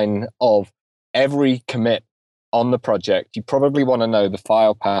timeline of every commit on the project. You probably want to know the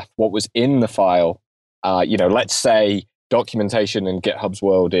file path, what was in the file. Let's say documentation in GitHub's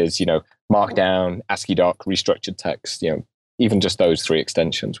world is, Markdown, ASCII-Doc, restructured text. Even just those 3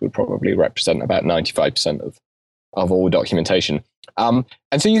 extensions would probably represent about 95% of all documentation. And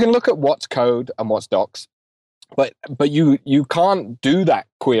so you can look at what's code and what's docs, but you can't do that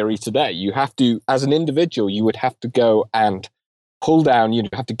query today. You have to, as an individual, you would have to go and pull down, you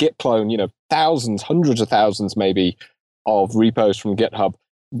have to git clone, thousands, hundreds of thousands maybe of repos from GitHub,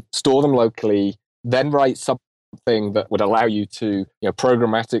 store them locally, then write something that would allow you to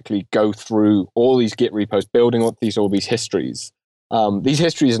programmatically go through all these Git repos, building up all these histories. These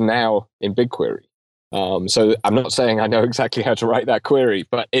histories are now in BigQuery. So I'm not saying I know exactly how to write that query,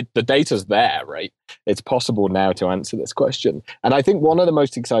 but the data's there, right? It's possible now to answer this question. And I think one of the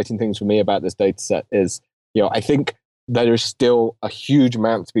most exciting things for me about this data set is, I think there is still a huge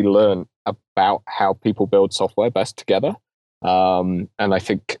amount to be learned about how people build software best together. And I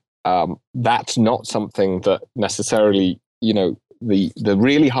think that's not something that necessarily, the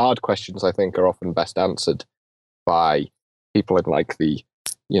really hard questions, I think, are often best answered by people in like the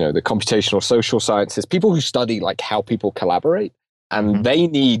computational social sciences, people who study like how people collaborate, and they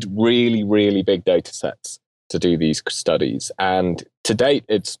need really, really big data sets to do these studies. And to date,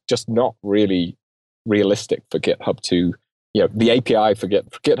 it's just not really realistic for GitHub to, the API for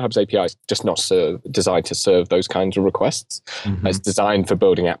GitHub's API is just not designed to serve those kinds of requests. It's designed for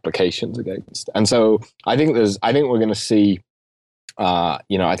building applications against. And so I think we're going to see, a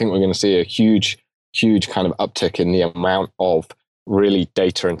huge kind of uptick in the amount of really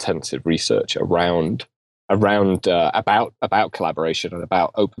data intensive research about collaboration and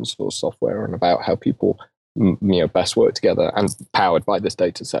about open source software and about how people best work together, and powered by this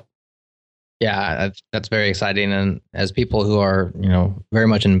data set. Yeah, that's very exciting. And as people who are, very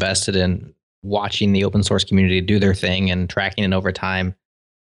much invested in watching the open source community do their thing and tracking it over time,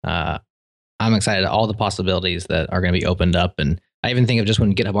 I'm excited at all the possibilities that are going to be opened up. And I even think of just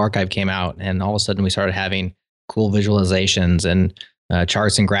when GitHub Archive came out and all of a sudden we started having cool visualizations and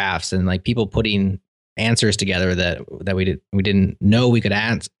charts and graphs and like people putting answers together that we didn't know we could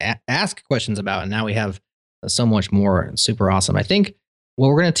ask questions about. And now we have so much more. Super awesome. I think what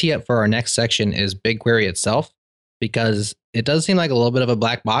we're going to tee up for our next section is BigQuery itself, because it does seem like a little bit of a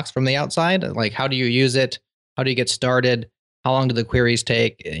black box from the outside. Like, how do you use it? How do you get started? How long do the queries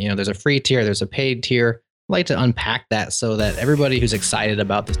take? There's a free tier, there's a paid tier. I'd like to unpack that so that everybody who's excited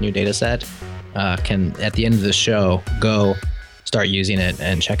about this new data set can, at the end of the show, go start using it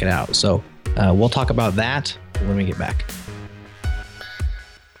and check it out. So we'll talk about that when we get back.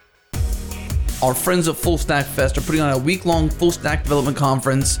 Our friends at Full Stack Fest are putting on a week-long full stack development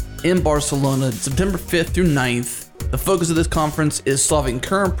conference in Barcelona, September 5th through 9th. The focus of this conference is solving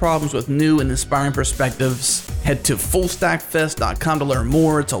current problems with new and inspiring perspectives. Head to fullstackfest.com to learn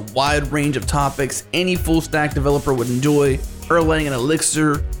more. It's a wide range of topics any full stack developer would enjoy: Erlang and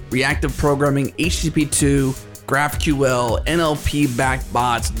Elixir, reactive programming, HTTP2, GraphQL, NLP-backed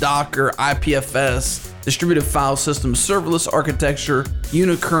bots, Docker, IPFS, distributed file systems, serverless architecture,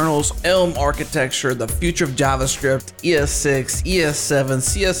 unikernels, Elm architecture, the future of JavaScript, ES6, ES7,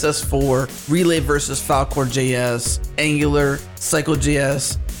 CSS4, Relay versus Filecore.js, Angular,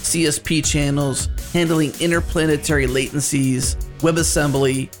 Cycle.js, CSP channels, handling interplanetary latencies,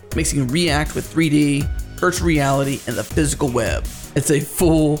 WebAssembly, mixing React with 3D, virtual reality, and the physical web. It's a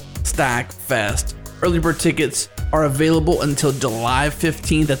full stack fest. Early bird tickets are available until July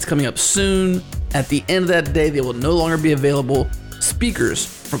 15th. That's coming up soon. At the end of that day, they will no longer be available. Speakers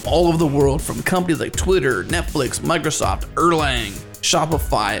from all over the world, from companies like Twitter, Netflix, Microsoft, Erlang,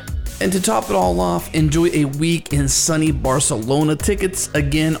 Shopify. And to top it all off, enjoy a week in sunny Barcelona. Tickets,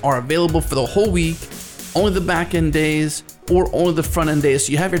 again, are available for the whole week, only the back end days or only the front end days.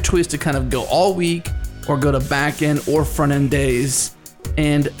 So you have your choice to kind of go all week or go to back-end or front-end days.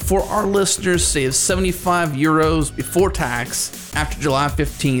 And for our listeners, save 75 euros before tax after July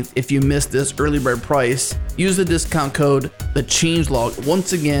 15th if you missed this early bird price. Use the discount code TheChangelog.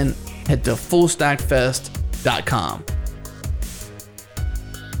 Once again, head to fullstackfest.com.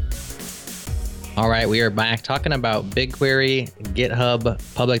 All right, we are back talking about BigQuery, GitHub,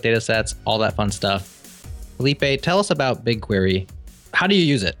 public datasets, all that fun stuff. Felipe, tell us about BigQuery. How do you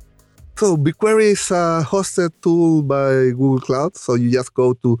use it? So BigQuery is a hosted tool by Google Cloud. So you just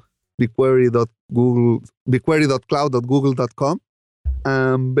go to bigquery.cloud.google.com.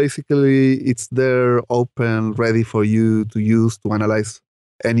 And basically, it's there open, ready for you to use to analyze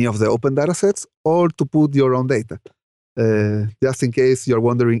any of the open datasets or to put your own data. Just in case you're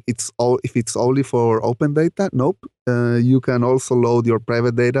wondering if it's only for open data, nope. You can also load your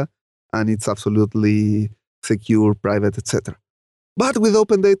private data, and it's absolutely secure, private, etc. But with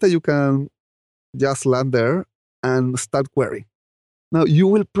open data, you can just land there and start querying. Now, you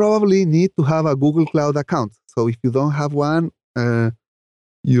will probably need to have a Google Cloud account. So if you don't have one,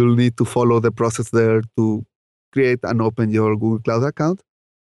 you'll need to follow the process there to create and open your Google Cloud account.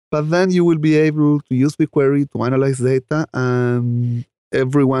 But then you will be able to use BigQuery to analyze data, and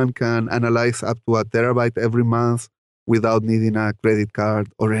everyone can analyze up to 1 terabyte every month without needing a credit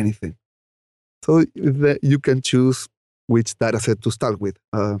card or anything. So you can choose which dataset to start with.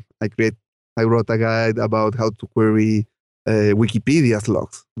 I wrote a guide about how to query Wikipedia's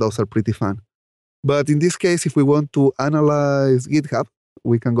logs. Those are pretty fun. But in this case, if we want to analyze GitHub,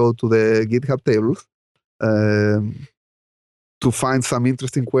 we can go to the GitHub tables. To find some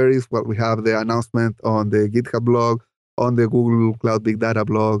interesting queries, well, we have the announcement on the GitHub blog, on the Google Cloud Big Data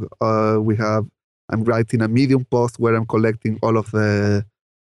blog. I'm writing a Medium post where I'm collecting all of the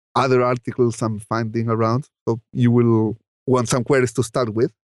other articles I'm finding around. So you will want some queries to start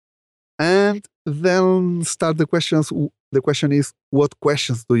with. And then start the questions. The question is, what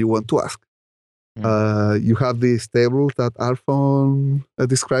questions do you want to ask? You have this table that Arfon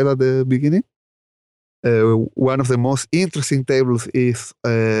described at the beginning. One of the most interesting tables is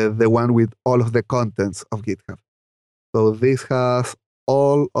the one with all of the contents of GitHub. So this has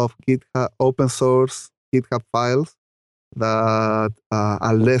all of GitHub open source GitHub files that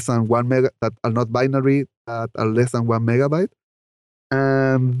are less than 1 mega, that are not binary, that are less than 1 megabyte.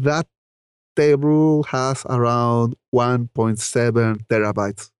 And that table has around 1.7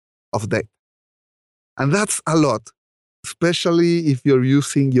 terabytes of data. And that's a lot, especially if you're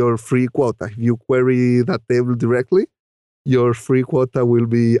using your free quota. If you query that table directly, your free quota will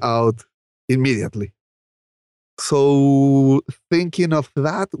be out immediately. So thinking of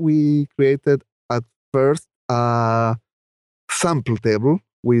that, we created at first a sample table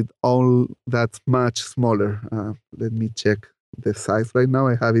with all that's much smaller. Let me check the size right now.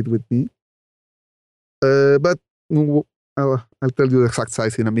 I have it with me. But I'll tell you the exact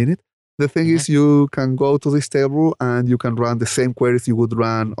size in a minute. The thing is, you can go to this table and you can run the same queries you would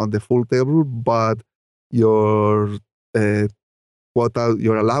run on the full table, but your quota,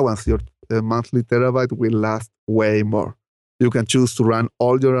 your allowance, your monthly terabyte will last way more. You can choose to run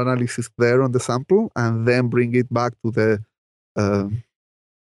all your analysis there on the sample and then bring it back to the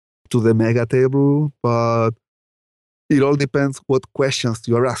mega table, but it all depends what questions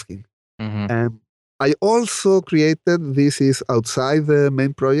you're asking. And I also created, this is outside the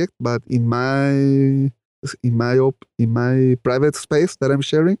main project, but in my private space that I'm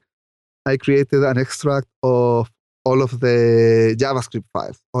sharing, I created an extract of all of the JavaScript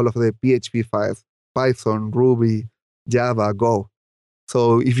files, all of the PHP files, Python, Ruby, Java, Go.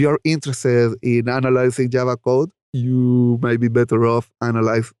 So if you're interested in analyzing Java code, you might be better off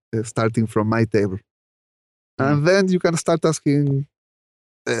starting from my table. And then you can start asking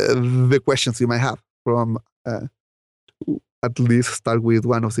the questions you might have from at least start with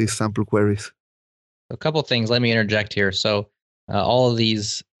one of these sample queries. A couple of things. Let me interject here. So all of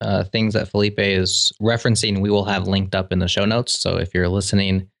these things that Felipe is referencing, we will have linked up in the show notes. So if you're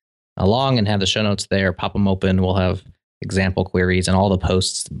listening along and have the show notes there, pop them open. We'll have example queries and all the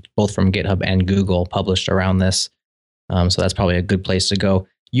posts, both from GitHub and Google, published around this. So that's probably a good place to go.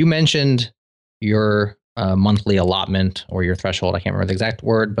 You mentioned your monthly allotment or your threshold. I can't remember the exact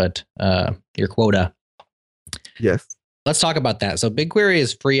word, but your quota. Yes. Let's talk about that. So BigQuery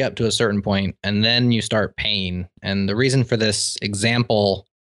is free up to a certain point, and then you start paying. And the reason for this example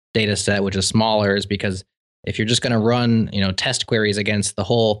data set, which is smaller, is because if you're just going to run, test queries against the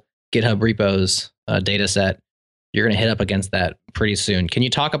whole GitHub repos data set, you're going to hit up against that pretty soon. Can you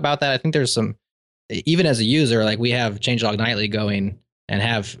talk about that? I think there's some, even as a user, like we have Changelog Nightly going and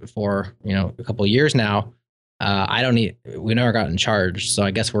have for, a couple of years now. we never gotten charged, so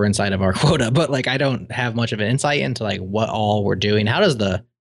I guess we're inside of our quota, but like I don't have much of an insight into like what all we're doing. How does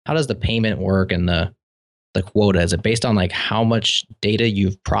the payment work and the quota? Is it based on like how much data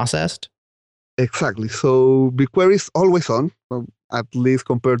you've processed? Exactly. So BigQuery is always on. At least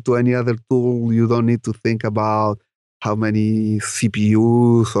compared to any other tool, you don't need to think about how many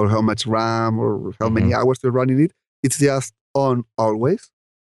CPUs or how much RAM or how many hours you're running it. It's just on always.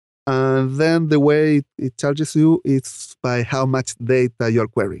 And then the way it charges you is by how much data you're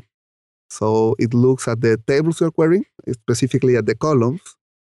querying. So it looks at the tables you're querying, specifically at the columns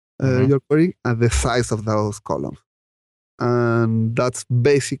you're querying, and the size of those columns. And that's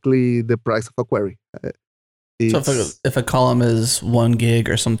basically the price of a query. So if a column is 1 gig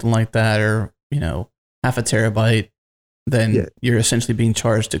or something like that, or half a terabyte, then you're essentially being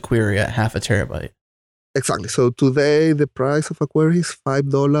charged to query at half a terabyte. Exactly. So today the price of a query is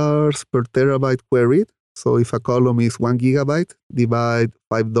 $5 per terabyte queried. So if a column is 1 gigabyte, divide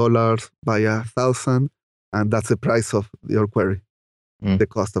 $5 by 1,000, and that's the price of your query, the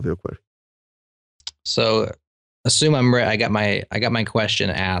cost of your query. So assume I'm ready. I got my question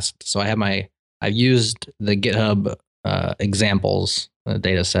asked. So I've used the GitHub examples, the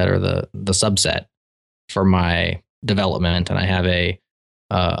data set or the subset for my development, and I have a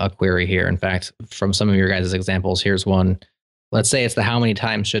query here. In fact, from some of your guys' examples, here's one. Let's say it's the how many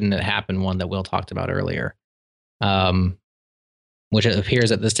times shouldn't it happen one that Will talked about earlier, which it appears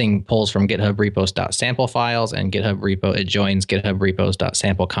that this thing pulls from GitHub repos.sample files and GitHub repo. It joins GitHub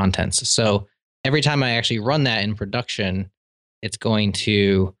repos.sample contents. So every time I actually run that in production, it's going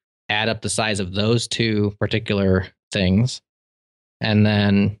to add up the size of those two particular things and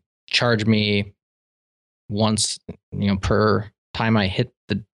then charge me once, per time I hit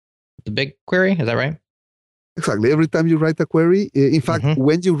the BigQuery. Is that right? Exactly. Every time you write a query, in fact,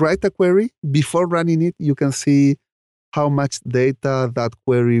 when you write a query, before running it, you can see how much data that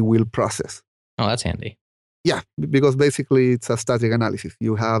query will process. Oh, that's handy. Yeah, because basically it's a static analysis.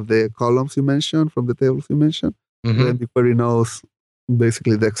 You have the columns you mentioned from the tables you mentioned, then the query knows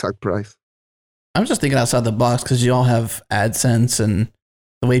basically the exact price. I'm just thinking outside the box because you all have AdSense and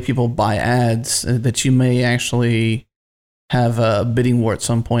the way people buy ads, that you may actually have a bidding war at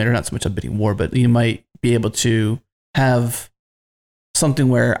some point, or not so much a bidding war, but you might be able to have something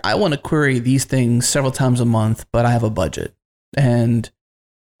where I want to query these things several times a month, but I have a budget. And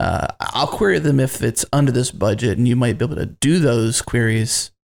I'll query them if it's under this budget, and you might be able to do those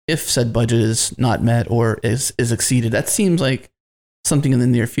queries if said budget is not met or is exceeded. That seems like something in the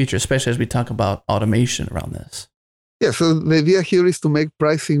near future, especially as we talk about automation around this. Yeah, so the idea here is to make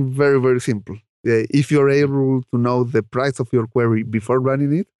pricing very, very simple. If you're able to know the price of your query before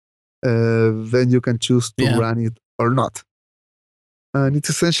running it, then you can choose to run it or not. And it's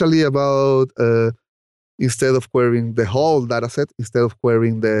essentially about, instead of querying the whole dataset, instead of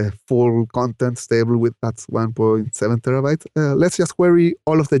querying the full contents table that's 1.7 terabytes, let's just query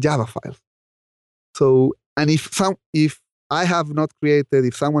all of the Java files. So, and if someone has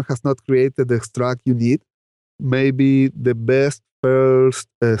not created the extract you need, maybe the best first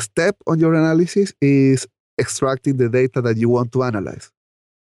step on your analysis is extracting the data that you want to analyze.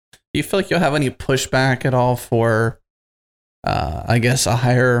 Do you feel like you'll have any pushback at all for, I guess, a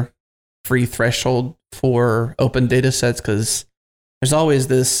higher free threshold for open data sets? Because there's always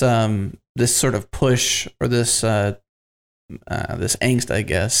this sort of push or this angst, I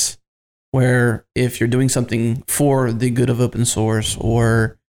guess, where if you're doing something for the good of open source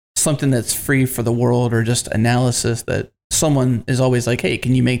or something that's free for the world or just analysis, that someone is always like, hey,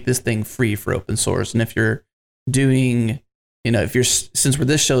 can you make this thing free for open source? And if you're doing, since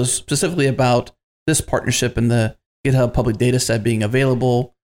this show is specifically about this partnership and the GitHub public data set being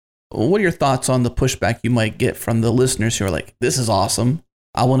available, what are your thoughts on the pushback you might get from the listeners who are like, this is awesome,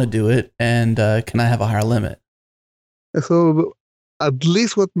 I want to do it, and can I have a higher limit? So at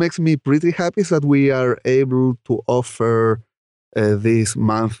least what makes me pretty happy is that we are able to offer this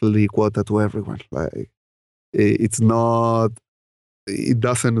monthly quota to everyone. Like, it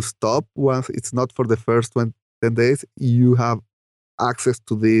doesn't stop once. It's not for the first 10 days. You have access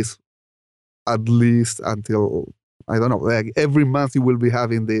to this at least until, I don't know, like every month you will be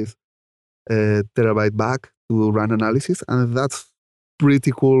having this terabyte back to run analysis. And that's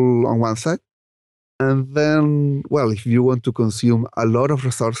pretty cool on one side. And then, well, if you want to consume a lot of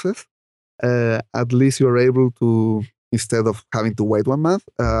resources, at least you're able to, instead of having to wait 1 month,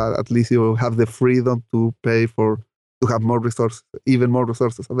 at least you have the freedom to pay to have more resources, even more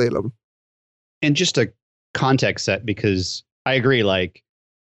resources available. And just a context set, because I agree, like,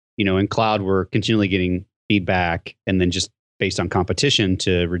 in cloud, we're continually getting feedback and then just based on competition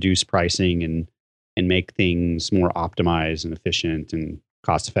to reduce pricing and and make things more optimized and efficient and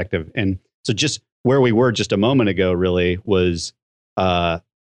cost effective. And so just where we were just a moment ago really was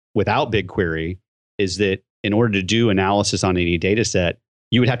without BigQuery is that in order to do analysis on any data set,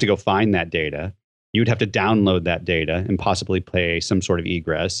 you would have to go find that data. You would have to download that data and possibly pay some sort of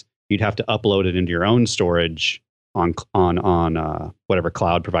egress. You'd have to upload it into your own storage on whatever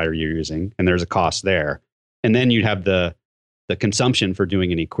cloud provider you're using, and there's a cost there. And then you'd have the consumption for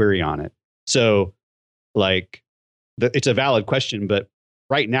doing any query on it. So, like, it's a valid question, but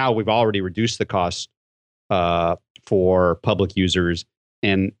right now we've already reduced the cost for public users,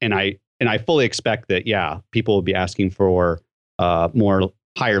 and I fully expect that people will be asking for more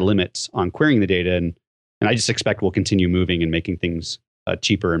higher limits on querying the data, and I just expect we'll continue moving and making things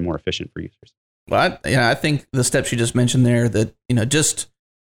cheaper and more efficient for users. Well, I think the steps you just mentioned there, that just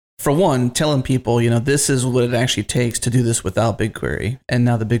for one, telling people this is what it actually takes to do this without BigQuery, and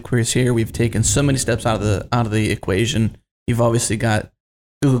now the BigQuery is here. We've taken so many steps out of the equation. You've obviously got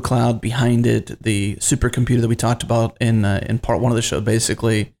Google Cloud behind it, the supercomputer that we talked about in part one of the show,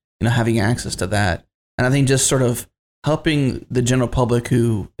 basically having access to that, and I think just sort of helping the general public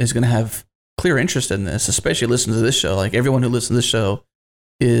who is going to have clear interest in this, especially listen to this show. Like, everyone who listens to this show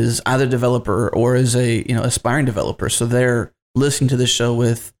is either a developer or is a aspiring developer, so they're listening to this show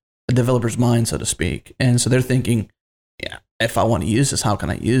with a developer's mind, so to speak, and so they're thinking, if I want to use this, how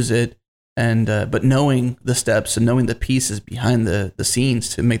can I use it? And but knowing the steps and knowing the pieces behind the scenes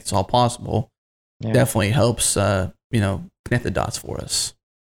to make this all possible definitely helps connect the dots for us.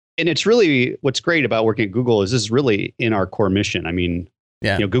 And it's really, what's great about working at Google is this is really in our core mission. I mean,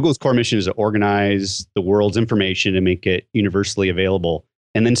 Google's core mission is to organize the world's information and make it universally available.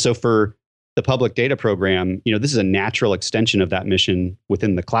 And then so for the public data program, this is a natural extension of that mission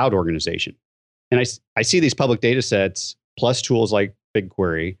within the cloud organization. And I see these public data sets plus tools like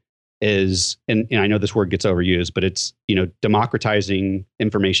BigQuery is, and I know this word gets overused, but it's, democratizing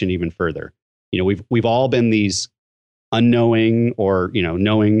information even further. We've all been these unknowing or,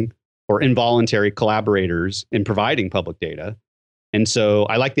 knowing or involuntary collaborators in providing public data. And so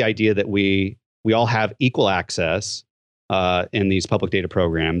I like the idea that we all have equal access in these public data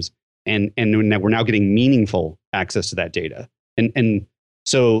programs, and we're now getting meaningful access to that data. And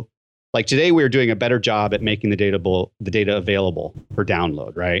so, like, today we're doing a better job at making the data available for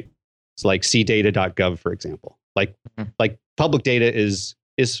download, right? So like cdata.gov, for example. Like public data is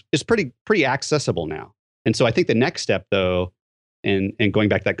pretty accessible now. And so I think the next step, though, and going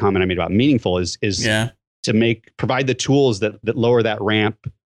back to that comment I made about meaningful, is to provide the tools that lower that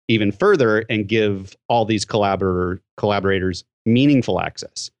ramp even further and give all these collaborators meaningful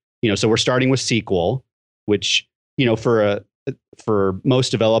access. So we're starting with SQL, which for most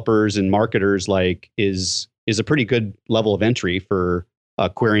developers and marketers is a pretty good level of entry for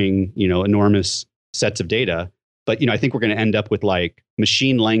querying enormous sets of data. But I think we're going to end up with like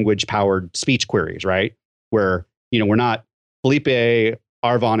machine language powered speech queries, right? Where we're not, Felipe,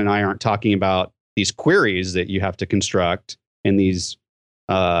 Arfon, and I aren't talking about these queries that you have to construct and these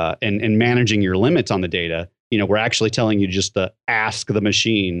and managing your limits on the data. We're actually telling you just to ask the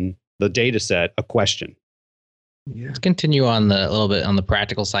machine, the data set, a question. Yeah. Let's continue on a little bit on the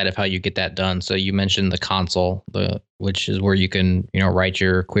practical side of how you get that done. So you mentioned the console, which is where you can write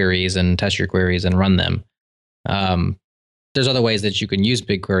your queries and test your queries and run them. There's other ways that you can use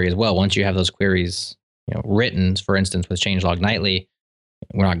BigQuery as well. Once you have those queries written, for instance, with Changelog Nightly,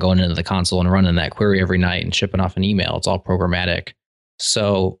 we're not going into the console and running that query every night and shipping off an email. It's all programmatic.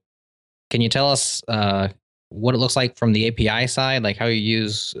 So can you tell us what it looks like from the API side, like how you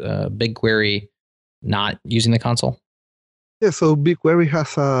use BigQuery not using the console? Yeah, so BigQuery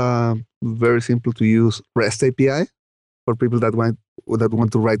has a very simple to use REST API for people that want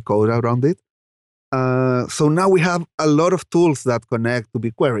to write code around it. So now we have a lot of tools that connect to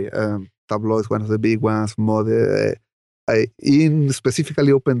BigQuery. Tableau is one of the big ones. In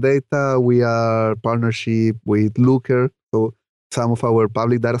specifically open data, we are partnership with Looker. So some of our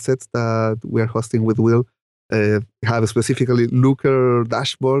public datasets that we are hosting with Will have specifically Looker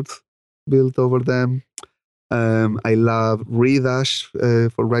dashboards built over them. I love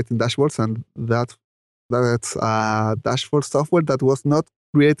Redash for writing dashboards, and that's dashboard software that was not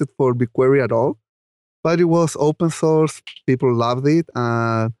created for BigQuery at all, but it was open source. People loved it,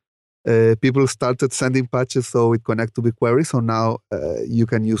 and people started sending patches so it connects to BigQuery. So now you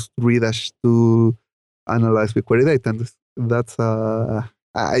can use Redash to analyze BigQuery data, and that's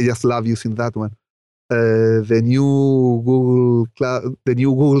I just love using that one. The new Google Cloud, the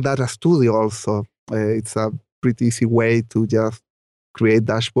new Google Data Studio also. It's a pretty easy way to just create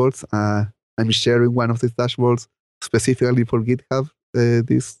dashboards. I'm sharing one of these dashboards specifically for GitHub,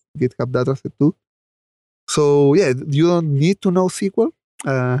 this GitHub dataset too. So yeah, you don't need to know SQL.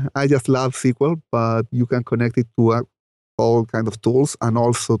 I just love SQL, but you can connect it to all kind of tools and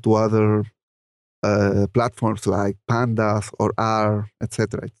also to other platforms like Pandas or R,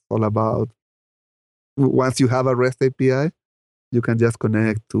 etc. It's all about once you have a REST API, you can just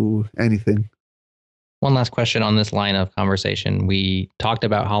connect to anything. One last question on this line of conversation. We talked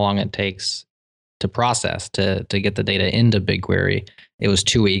about how long it takes to process, to get the data into BigQuery. It was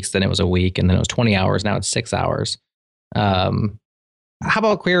 2 weeks, then it was a week, and then it was 20 hours. Now it's 6 hours. How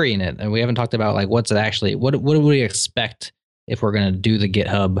about querying it? And we haven't talked about like what's it actually, what do we expect if we're going to do the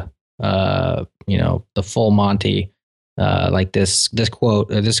GitHub, the full Monty, like this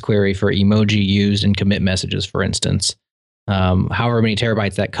quote, or this query for emoji used in commit messages, for instance. However many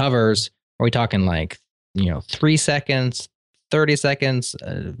terabytes that covers, are we talking like, 3 seconds, 30 seconds,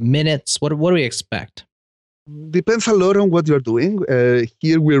 minutes? What do we expect? Depends a lot on what you're doing.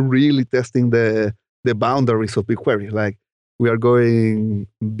 Here we're really testing the boundaries of BigQuery. Like we are going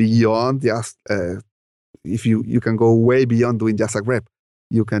beyond just, if you can go way beyond doing just a grep.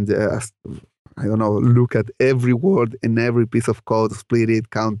 You can just, look at every word in every piece of code, split it,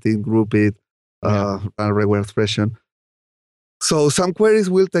 count it, group it, a regular expression. So some queries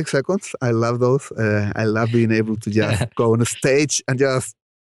will take seconds. I love those. I love being able to just go on a stage and just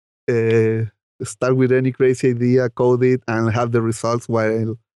start with any crazy idea, code it, and have the results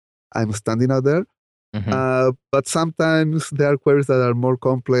while I'm standing out there. Mm-hmm. But sometimes there are queries that are more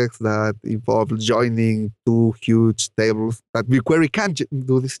complex that involve joining two huge tables that BigQuery can't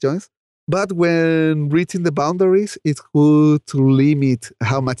do these joins. But when reaching the boundaries, it's good to limit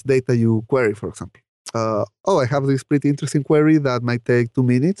how much data you query, for example. I have this pretty interesting query that might take 2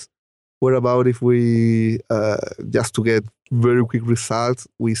 minutes. What about if we, just to get very quick results,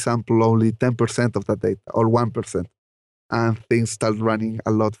 we sample only 10% of that data or 1%, and things start running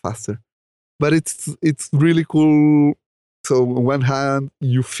a lot faster. But it's really cool. So on one hand,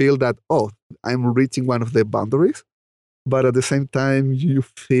 you feel that, I'm reaching one of the boundaries. But at the same time, you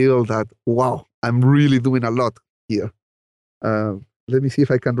feel that, wow, I'm really doing a lot here. Let me see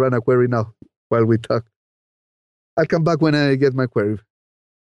if I can run a query now while we talk. I'll come back when I get my query.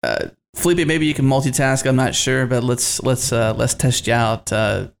 Felipe, maybe you can multitask. I'm not sure, but let's test you out.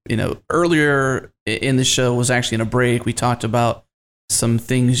 Earlier in the show was actually in a break. We talked about some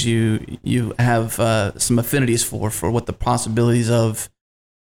things you have some affinities for what the possibilities of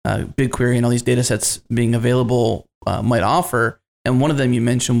BigQuery and all these data sets being available might offer. And one of them you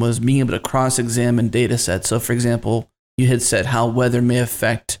mentioned was being able to cross-examine data sets. So, for example, you had said how weather may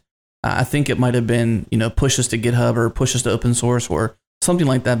affect, I think it might have been, pushes to GitHub or pushes to open source or something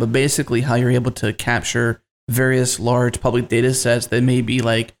like that. But basically how you're able to capture various large public data sets that may be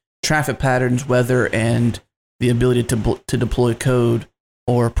like traffic patterns, weather, and the ability to deploy code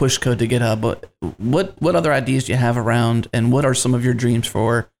or push code to GitHub. But what other ideas do you have around, and what are some of your dreams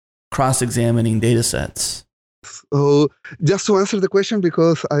for cross-examining data sets? So just to answer the question,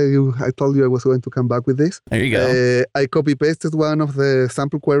 because I told you I was going to come back with this. There you go. I copy-pasted one of the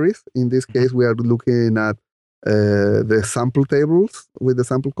sample queries. In this case, we are looking at the sample tables with the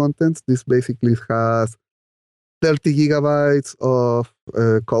sample contents. This basically has 30 gigabytes of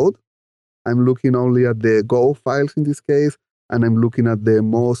code. I'm looking only at the Go files in this case, and I'm looking at the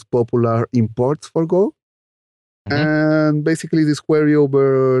most popular imports for Go. Mm-hmm. And basically this query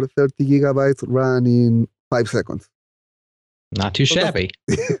over 30 gigabytes ran in 5 seconds. Not too shabby.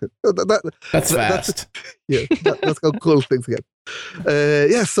 That's fast. That's how cool things get.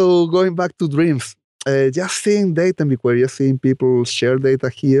 So going back to dreams, just seeing data in BigQuery, just seeing people share data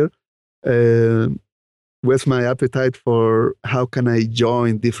here, was my appetite for how can I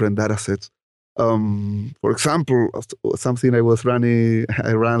join different data sets. For example, something I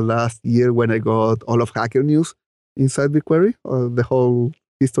ran last year when I got all of Hacker News inside BigQuery, the whole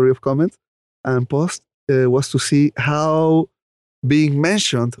history of comments and posts, was to see how being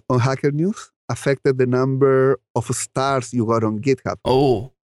mentioned on Hacker News affected the number of stars you got on GitHub.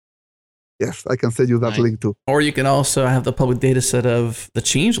 Oh. Yes, I can send you that link too. Or you can also have the public data set of the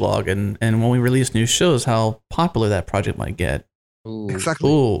Changelog, and when we release new shows, how popular that project might get. Ooh. Exactly.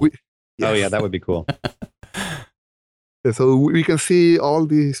 Ooh. Yes. Oh yeah, that would be cool. So we can see all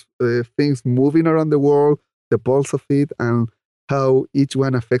these things moving around the world, the pulse of it, and how each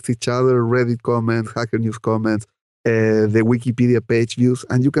one affects each other, Reddit comments, Hacker News comments, the Wikipedia page views,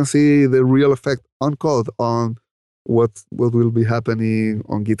 and you can see the real effect on code, on what will be happening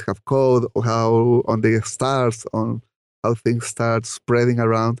on GitHub code, or how on the stars, on how things start spreading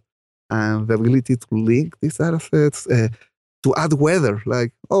around, and the ability to link these data sets, to add weather,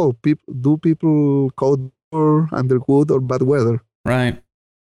 like, do people code under good or bad weather? Right.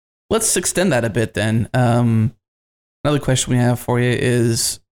 let's extend that a bit then. Another question we have for you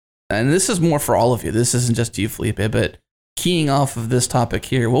is, and this is more for all of you, this isn't just you, Felipe, but keying off of this topic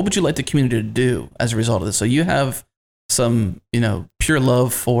here, what would you like the community to do as a result of this? So you have some, pure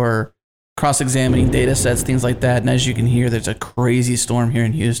love for cross-examining data sets, things like that. And as you can hear, there's a crazy storm here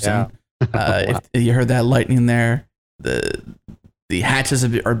in Houston. Wow. If you heard that lightning there, the hatches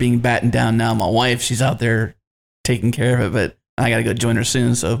are being battened down now. My wife, she's out there taking care of it, but I got to go join her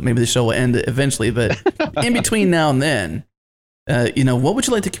soon. So maybe the show will end eventually. But in between now and then, what would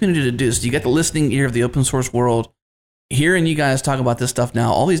you like the community to do? So you got the listening ear of the open source world, hearing you guys talk about this stuff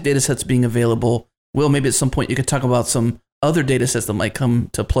now, all these data sets being available. Will, maybe at some point you could talk about some other data sets that might come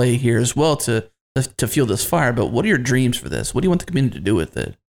to play here as well to fuel this fire. But what are your dreams for this? What do you want the community to do with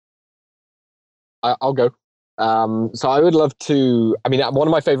it? I'll go. So I would love to. I mean, one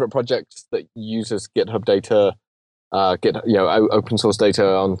of my favorite projects that uses GitHub data, open source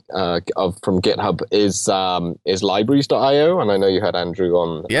data from GitHub is libraries.io, and I know you had Andrew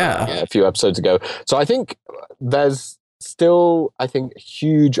on a few episodes ago. So I think there's still,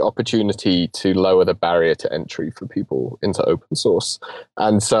 huge opportunity to lower the barrier to entry for people into open source,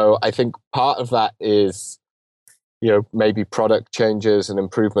 and so I think part of that is, maybe product changes and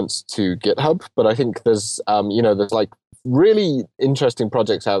improvements to GitHub. But I think there's, there's like really interesting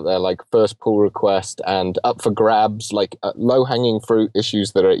projects out there, like first pull request and up for grabs, like low hanging fruit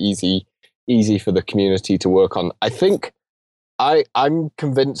issues that are easy for the community to work on. I think I'm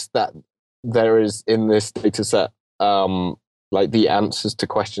convinced that there is in this data set, like the answers to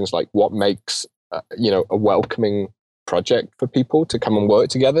questions like what makes, a welcoming project for people to come and work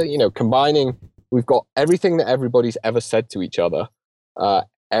together, combining. We've got everything that everybody's ever said to each other.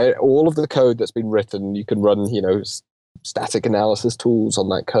 All of the code that's been written, you can run, static analysis tools on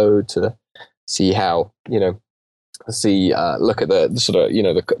that code to see how, look at the sort of,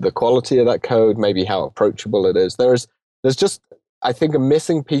 the quality of that code, maybe how approachable it is. There's just, I think, a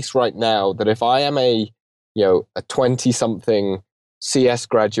missing piece right now that if I am a 20-something CS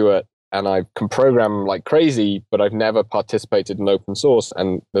graduate, and I can program like crazy, but I've never participated in open source.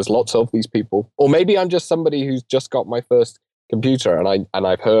 And there's lots of these people. Or maybe I'm just somebody who's just got my first computer and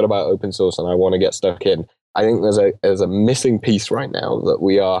I've heard about open source and I want to get stuck in. I think there's a missing piece right now that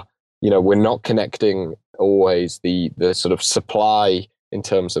we are, we're not connecting always the sort of supply in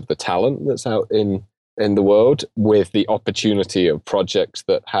terms of the talent that's out in the world with the opportunity of projects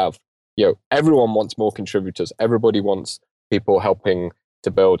that have, everyone wants more contributors. Everybody wants people helping to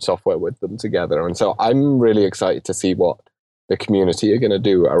build software with them together. And so I'm really excited to see what the community are going to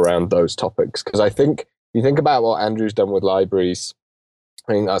do around those topics. Because I think you think about what Andrew's done with libraries,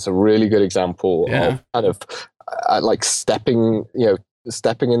 I think that's a really good example of kind of like stepping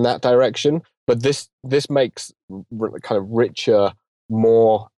in that direction. But this makes kind of richer,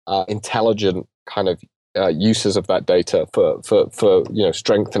 more intelligent kind of uses of that data for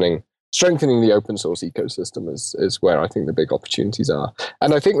strengthening the open source ecosystem is where I think the big opportunities are.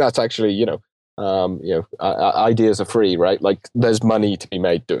 And I think that's actually, ideas are free, right? Like there's money to be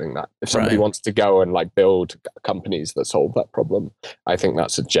made doing that. If somebody wants to go and like build companies that solve that problem, I think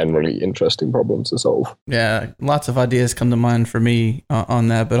that's a generally interesting problem to solve. Yeah, lots of ideas come to mind for me on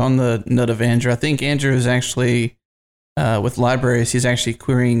that. But on the note of Andrew, I think Andrew is actually, with libraries, he's actually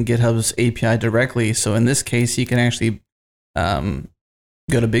querying GitHub's API directly. So in this case, he can actually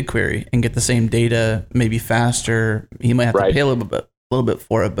go to BigQuery and get the same data, maybe faster. He might have to pay a little bit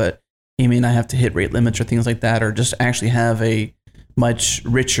for it, but he may not have to hit rate limits or things like that, or just actually have a much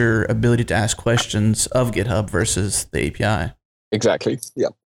richer ability to ask questions of GitHub versus the API. Exactly. Yeah.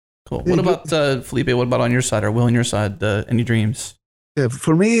 Cool. What about Felipe? What about on your side, or Will on your side? Any dreams? Yeah,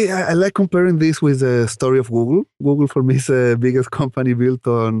 for me, I like comparing this with the story of Google. Google, for me, is the biggest company built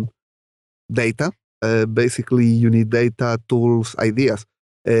on data. Basically, you need data, tools, ideas.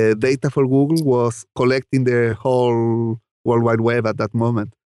 Data for Google was collecting the whole World Wide Web at that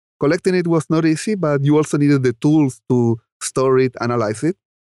moment. Collecting it was not easy, but you also needed the tools to store it, analyze it.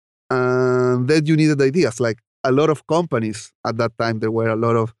 And then you needed ideas. Like a lot of companies at that time, there were a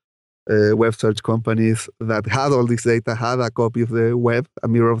lot of web search companies that had all this data, had a copy of the web, a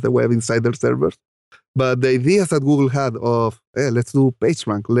mirror of the web inside their servers. But the ideas that Google had of, let's do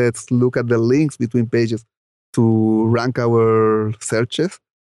PageRank, let's look at the links between pages to rank our searches,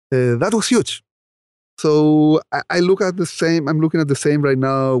 that was huge. So I look at the same, I'm looking at the same right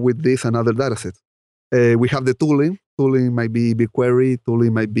now with this and other datasets. We have the tooling. Tooling might be BigQuery.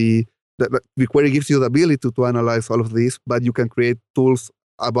 Tooling might be, BigQuery gives you the ability to analyze all of this, but you can create tools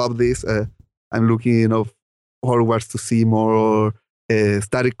above this. I'm looking forwards to see more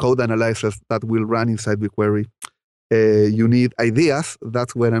static code analyzers that will run inside BigQuery. you need ideas.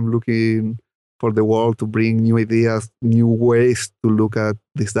 That's where I'm looking for the world to bring new ideas, new ways to look at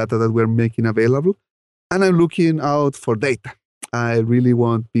this data that we're making available. And I'm looking out for data. I really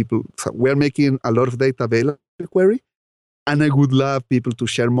want people, so we're making a lot of data available in BigQuery, and I would love people to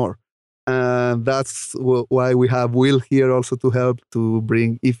share more. And that's why we have Will here also to help to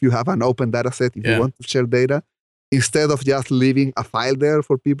bring, if you have an open data set, if you want to share data, instead of just leaving a file there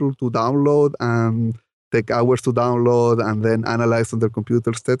for people to download and take hours to download and then analyze on their computer,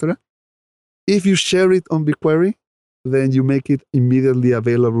 etc. If you share it on BigQuery, then you make it immediately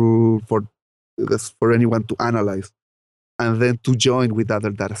available for anyone to analyze and then to join with other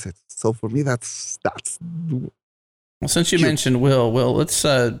data sets. So for me, that's well, since you mentioned Will, let's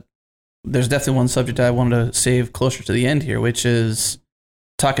there's definitely one subject I wanted to save closer to the end here, which is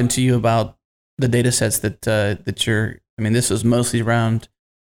talking to you about the data sets that you're, I mean, this is mostly around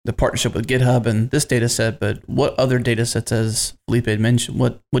the partnership with GitHub and this data set, but what other data sets, as Felipe had mentioned,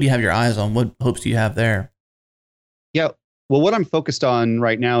 what do you have your eyes on? What hopes do you have there? Yeah, well, what I'm focused on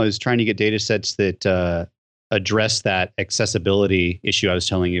right now is trying to get data sets that address that accessibility issue I was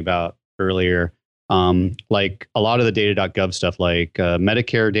telling you about earlier. Like a lot of the data.gov stuff, like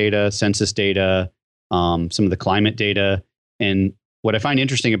Medicare data, census data, some of the climate data. And what I find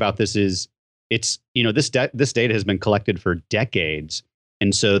interesting about this is it's, this data has been collected for decades.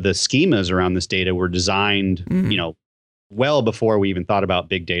 And so the schemas around this data were designed, well before we even thought about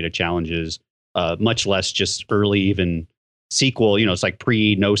big data challenges, much less just early even SQL, it's like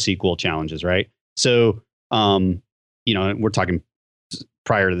pre-NoSQL challenges, right? So, we're talking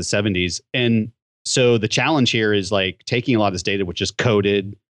prior to the 70s. And so the challenge here is like taking a lot of this data, which is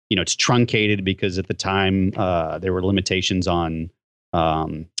coded, it's truncated because at the time there were limitations on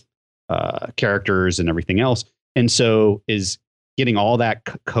characters and everything else. And so is getting all that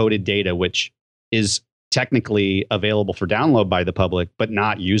coded data, which is technically available for download by the public, but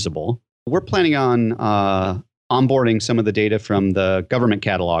not usable. We're planning on onboarding some of the data from the government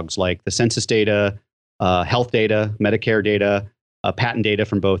catalogs, like the census data, health data, Medicare data, patent data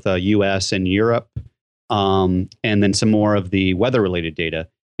from both US and Europe, and then some more of the weather-related data.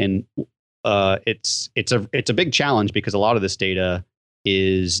 And it's a big challenge because a lot of this data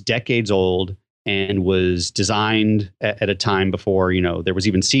is decades old and was designed at a time before there was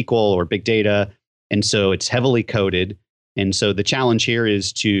even SQL or big data, and so it's heavily coded. And so the challenge here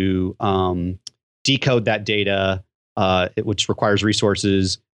is to decode that data, which requires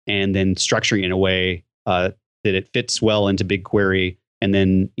resources, and then structuring it in a way that it fits well into BigQuery. And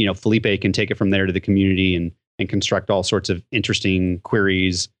then, Felipe can take it from there to the community and construct all sorts of interesting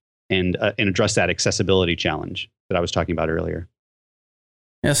queries and address that accessibility challenge that I was talking about earlier.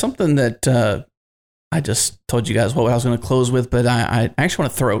 Yeah, something that I just told you guys what I was going to close with, but I actually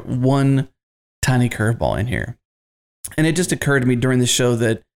want to throw one tiny curveball in here. And it just occurred to me during the show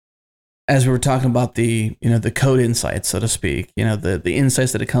that as we were talking about the code insights, so to speak, the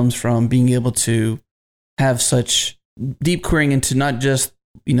insights that it comes from being able to have such deep querying into not just,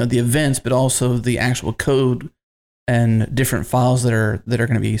 the events, but also the actual code and different files that are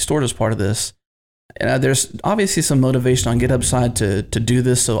going to be stored as part of this. And there's obviously some motivation on GitHub side to do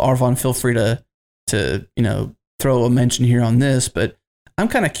this. So Arfon, feel free to throw a mention here on this, but I'm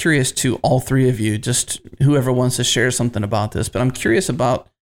kind of curious to all three of you, just whoever wants to share something about this, but I'm curious about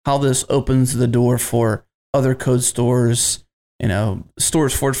how this opens the door for other code stores,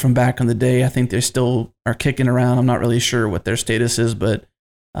 stores forged from back in the day. I think they still are kicking around. I'm not really sure what their status is, but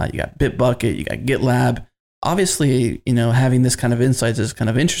you got Bitbucket, you got GitLab. Obviously, having this kind of insights is kind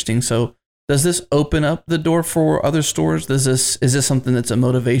of interesting. So does this open up the door for other stores? Is this something that's a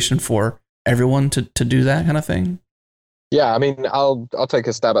motivation for everyone to do that kind of thing? Yeah, I mean, I'll take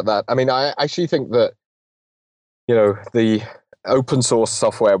a stab at that. I mean, I actually think that, the open source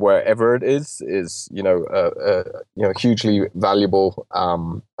software, wherever it is hugely valuable.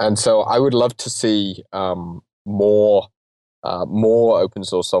 And so I would love to see more open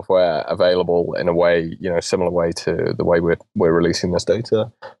source software available in a way, similar way to the way we're releasing this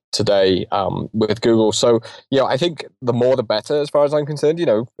data today with Google. So, I think the more the better, as far as I'm concerned.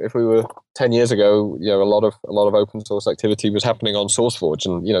 If we were 10 years ago, a lot of open source activity was happening on SourceForge,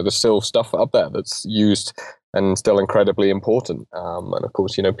 and there's still stuff up there that's used and still incredibly important. And of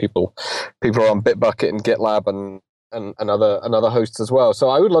course, people are on Bitbucket and GitLab and other hosts as well. So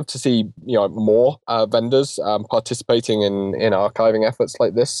I would love to see more vendors participating in archiving efforts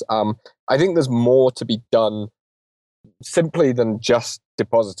like this. I think there's more to be done simply than just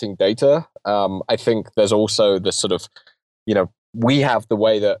depositing data. I think there's also this sort of we have the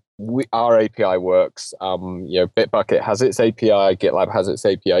way that our API works. Bitbucket has its API, GitLab has its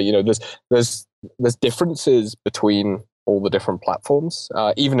API. There's there's differences between all the different platforms,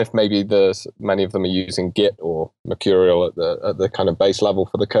 even if maybe there's many of them are using Git or Mercurial at the kind of base level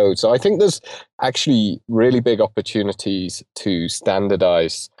for the code. So I think there's actually really big opportunities to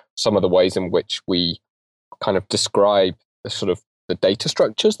standardize some of the ways in which we kind of describe the sort of the data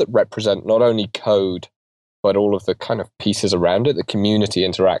structures that represent not only code, but all of the kind of pieces around it, the community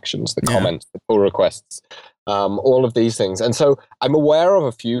interactions, the comments, the pull requests, all of these things. And so I'm aware of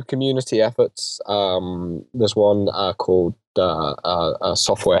a few community efforts. There's one called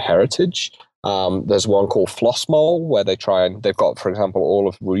Software Heritage. There's one called Flossmole, where they've got, for example, all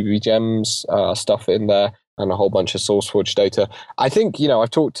of RubyGem's stuff in there and a whole bunch of SourceForge data. I think, I've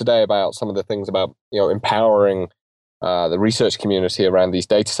talked today about some of the things about, empowering the research community around these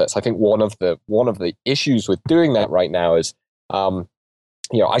data sets. I think one of the issues with doing that right now is, I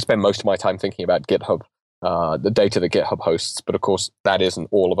spend most of my time thinking about GitHub, the data that GitHub hosts, but of course that isn't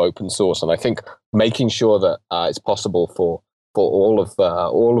all of open source. And I think making sure that it's possible for all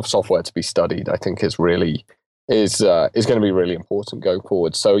of software to be studied, I think is going to be really important going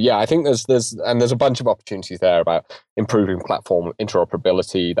forward. So yeah, I think there's a bunch of opportunities there about improving platform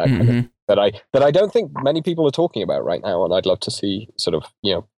interoperability, that kind of that I don't think many people are talking about right now, and I'd love to see sort of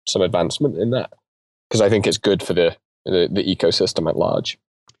some advancement in that, because I think it's good for the ecosystem at large.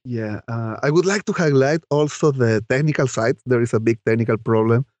 Yeah, I would like to highlight also the technical side. There is a big technical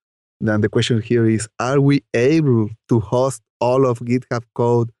problem. Then the question here is: are we able to host all of GitHub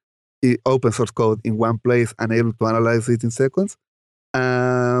code, open source code, in one place and able to analyze it in seconds?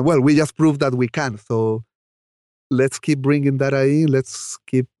 Well, we just proved that we can. So let's keep bringing data in. Let's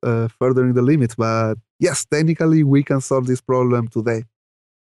keep furthering the limits. But yes, technically, we can solve this problem today.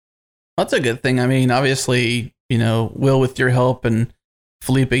 That's a good thing. I mean, obviously, Will, with your help, and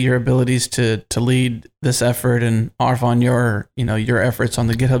Felipe, your abilities to lead this effort, and Arfon, your efforts on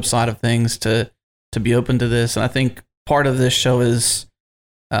the GitHub side of things to be open to this. And I think part of this show is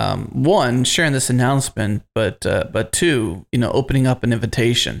one, sharing this announcement, but two, opening up an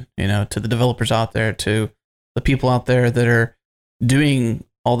invitation, to the developers out there, to the people out there that are doing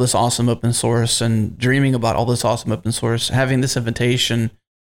all this awesome open source and dreaming about all this awesome open source, having this invitation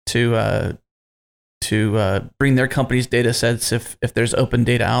to bring their company's data sets, if there's open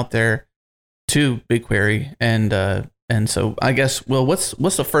data out there, to BigQuery. And so I guess, Will, what's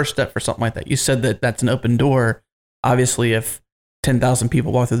the first step for something like that? You said that that's an open door. Obviously, if 10,000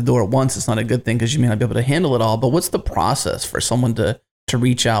 people walk through the door at once, it's not a good thing, because you may not be able to handle it all. But what's the process for someone to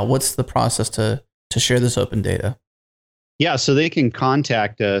reach out? What's the process to share this open data? Yeah, so they can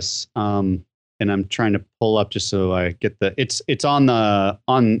contact us. And I'm trying to pull up just so I get it's on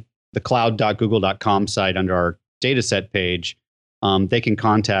the cloud.google.com site under our dataset page. They can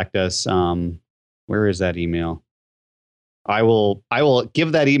contact us. Where is that email? I will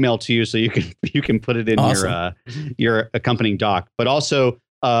give that email to you so you can put it in awesome. your accompanying doc. But also,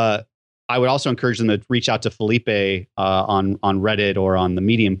 I would also encourage them to reach out to Felipe on Reddit or on the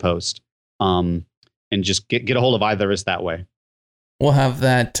Medium post, and just get a hold of either of us that way. We'll have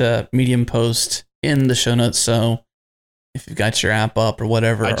that Medium post in the show notes. So if you've got your app up or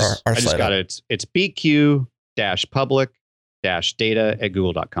whatever, I just got it. It's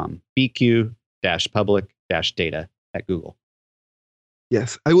bq-public-data@google.com. bq-public-data@Google.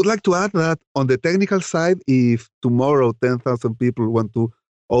 Yes, I would like to add that on the technical side, if tomorrow 10,000 people want to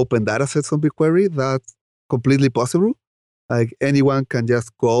open datasets on BigQuery, that's completely possible. Like, anyone can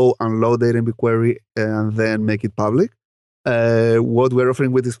just go and load data in BigQuery and then make it public. What we're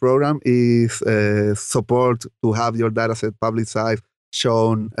offering with this program is support to have your dataset publicized,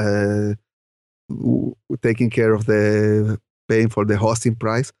 shown, taking care of the paying for the hosting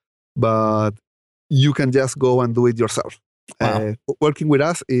price, but you can just go and do it yourself. Wow. Working with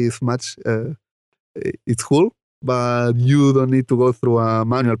us is it's cool, but you don't need to go through a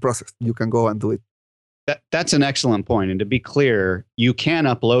manual process. You can go and do it. That's an excellent point. And to be clear, you can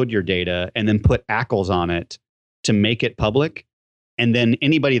upload your data and then put ACLs on it to make it public. And then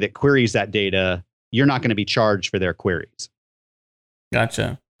anybody that queries that data, you're not going to be charged for their queries.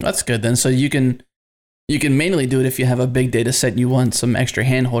 Gotcha. That's good then. So you can mainly do it if you have a big data set and you want some extra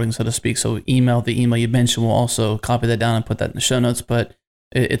hand holding, so to speak. So the email you mentioned, we'll also copy that down and put that in the show notes. But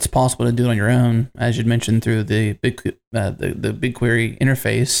it's possible to do it on your own, as you'd mentioned, through the BigQuery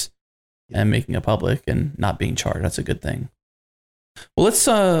interface and making it public and not being charged. That's a good thing. Well,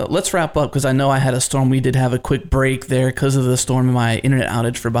 let's wrap up, because I know I had a storm. We did have a quick break there because of the storm and my internet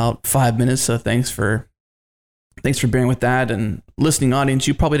outage for about 5 minutes. So thanks for bearing with that. And listening audience,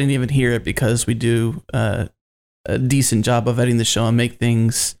 you probably didn't even hear it, because we do a decent job of editing the show and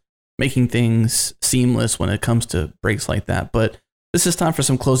making things seamless when it comes to breaks like that. But this is time for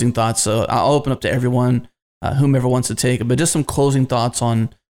some closing thoughts. So I'll open up to everyone, whomever wants to take it, but just some closing thoughts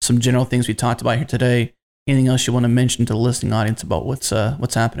on some general things we talked about here today. Anything else you want to mention to the listening audience about what's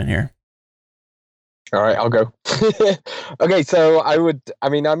happening here? All right, I'll go. Okay, so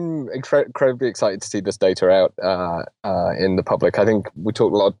I'm incredibly excited to see this data out in the public. I think we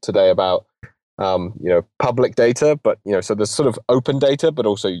talked a lot today about public data, but so there's sort of open data, but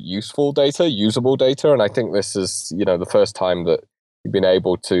also useful data, usable data, and I think this is the first time that you've been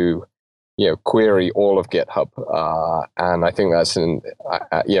able to query all of GitHub, and I think that's an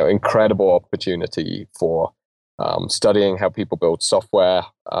incredible opportunity for studying how people build software,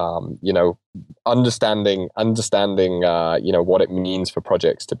 understanding what it means for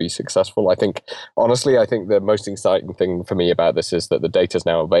projects to be successful. I think the most exciting thing for me about this is that the data is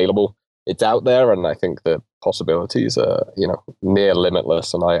now available. It's out there, and I think the possibilities are near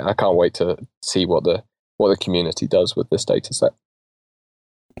limitless, and I can't wait to see what the community does with this data set.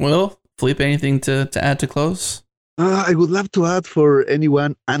 Well, Felipe, anything to add to close? I would love to add for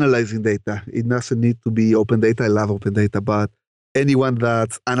anyone analyzing data. It doesn't need to be open data. I love open data, but anyone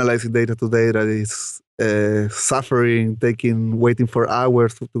that's analyzing data today that is suffering, waiting for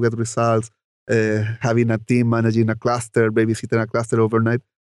hours to get results, having a team managing a cluster, babysitting a cluster overnight,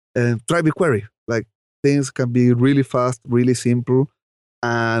 try BigQuery. Like, things can be really fast, really simple,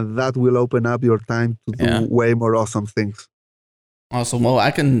 and that will open up your time to do way more awesome things. Awesome. Well,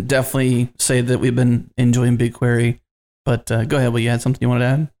 I can definitely say that we've been enjoying BigQuery, but go ahead. Will you had something you wanted to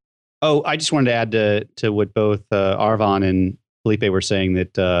add? Oh, I just wanted to add to what both Arfon and Felipe were saying,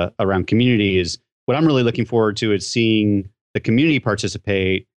 that around community is what I'm really looking forward to is seeing the community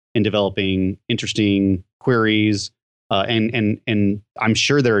participate in developing interesting queries. And I'm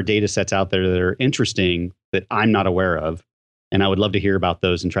sure there are data sets out there that are interesting that I'm not aware of. And I would love to hear about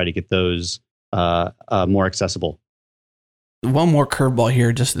those and try to get those more accessible. One more curveball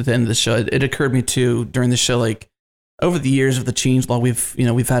here, just at the end of the show. It occurred to me too during the show, like over the years of the Changelog,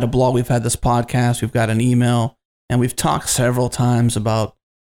 we've had a blog, we've had this podcast, we've got an email, and we've talked several times about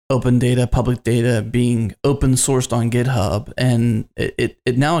open data, public data being open sourced on GitHub. And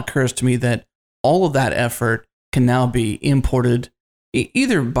it now occurs to me that all of that effort can now be imported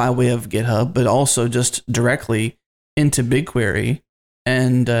either by way of GitHub, but also just directly into BigQuery.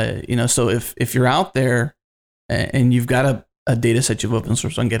 And, so if you're out there and you've got a data set you've open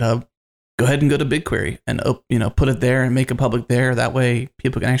sourced on GitHub, go ahead and go to BigQuery and put it there and make it public there. That way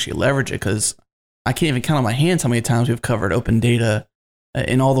people can actually leverage it, because I can't even count on my hands how many times we've covered open data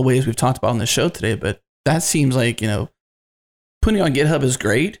in all the ways we've talked about on the show today. But that seems like, putting it on GitHub is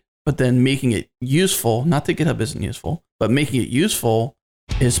great, but then making it useful, not that GitHub isn't useful, but making it useful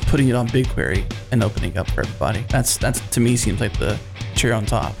is putting it on BigQuery and opening up for everybody. That's to me seems like the cherry on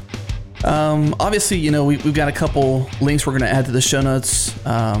top. Obviously, we've got a couple links we're going to add to the show notes.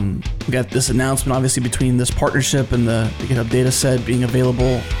 We got this announcement, obviously, between this partnership and the GitHub dataset being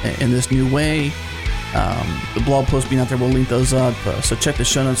available in this new way. The blog post being out there, we'll link those up. So check the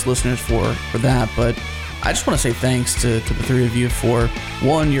show notes, listeners, for that. But I just want to say thanks to the three of you for,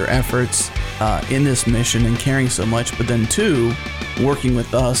 one, your efforts in this mission and caring so much, but then two, working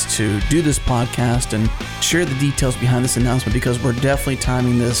with us to do this podcast and share the details behind this announcement, because we're definitely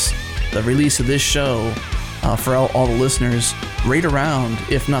timing the release of this show for all the listeners right around,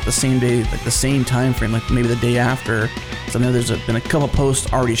 if not the same day, like the same time frame, like maybe the day after. So I know there's been a couple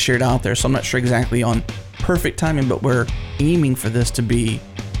posts already shared out there, so I'm not sure exactly on perfect timing, but we're aiming for this to be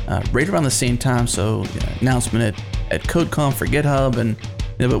right around the same time. So announcement at CodeConf for GitHub, and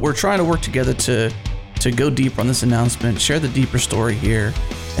but we're trying to work together to go deeper on this announcement, share the deeper story here,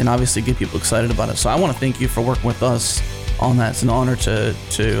 and obviously get people excited about it. So I want to thank you for working with us on that. It's an honor to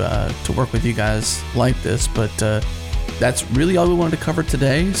work with you guys like this, but that's really all we wanted to cover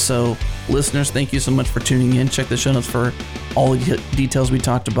today. So listeners, thank you so much for tuning in. Check the show notes for all the details we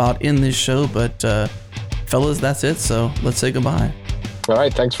talked about in this show, but fellas, that's it. So let's say goodbye. All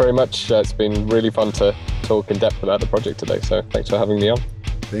right, thanks very much. It's been really fun to talk in depth about the project today, so thanks for having me on.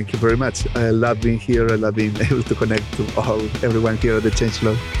 Thank you very much. I love being here. I love being able to connect to everyone here at the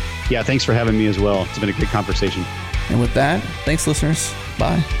Changelog. Yeah, thanks for having me as well. It's been a good conversation. And with that, thanks, listeners.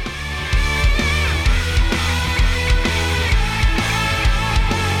 Bye.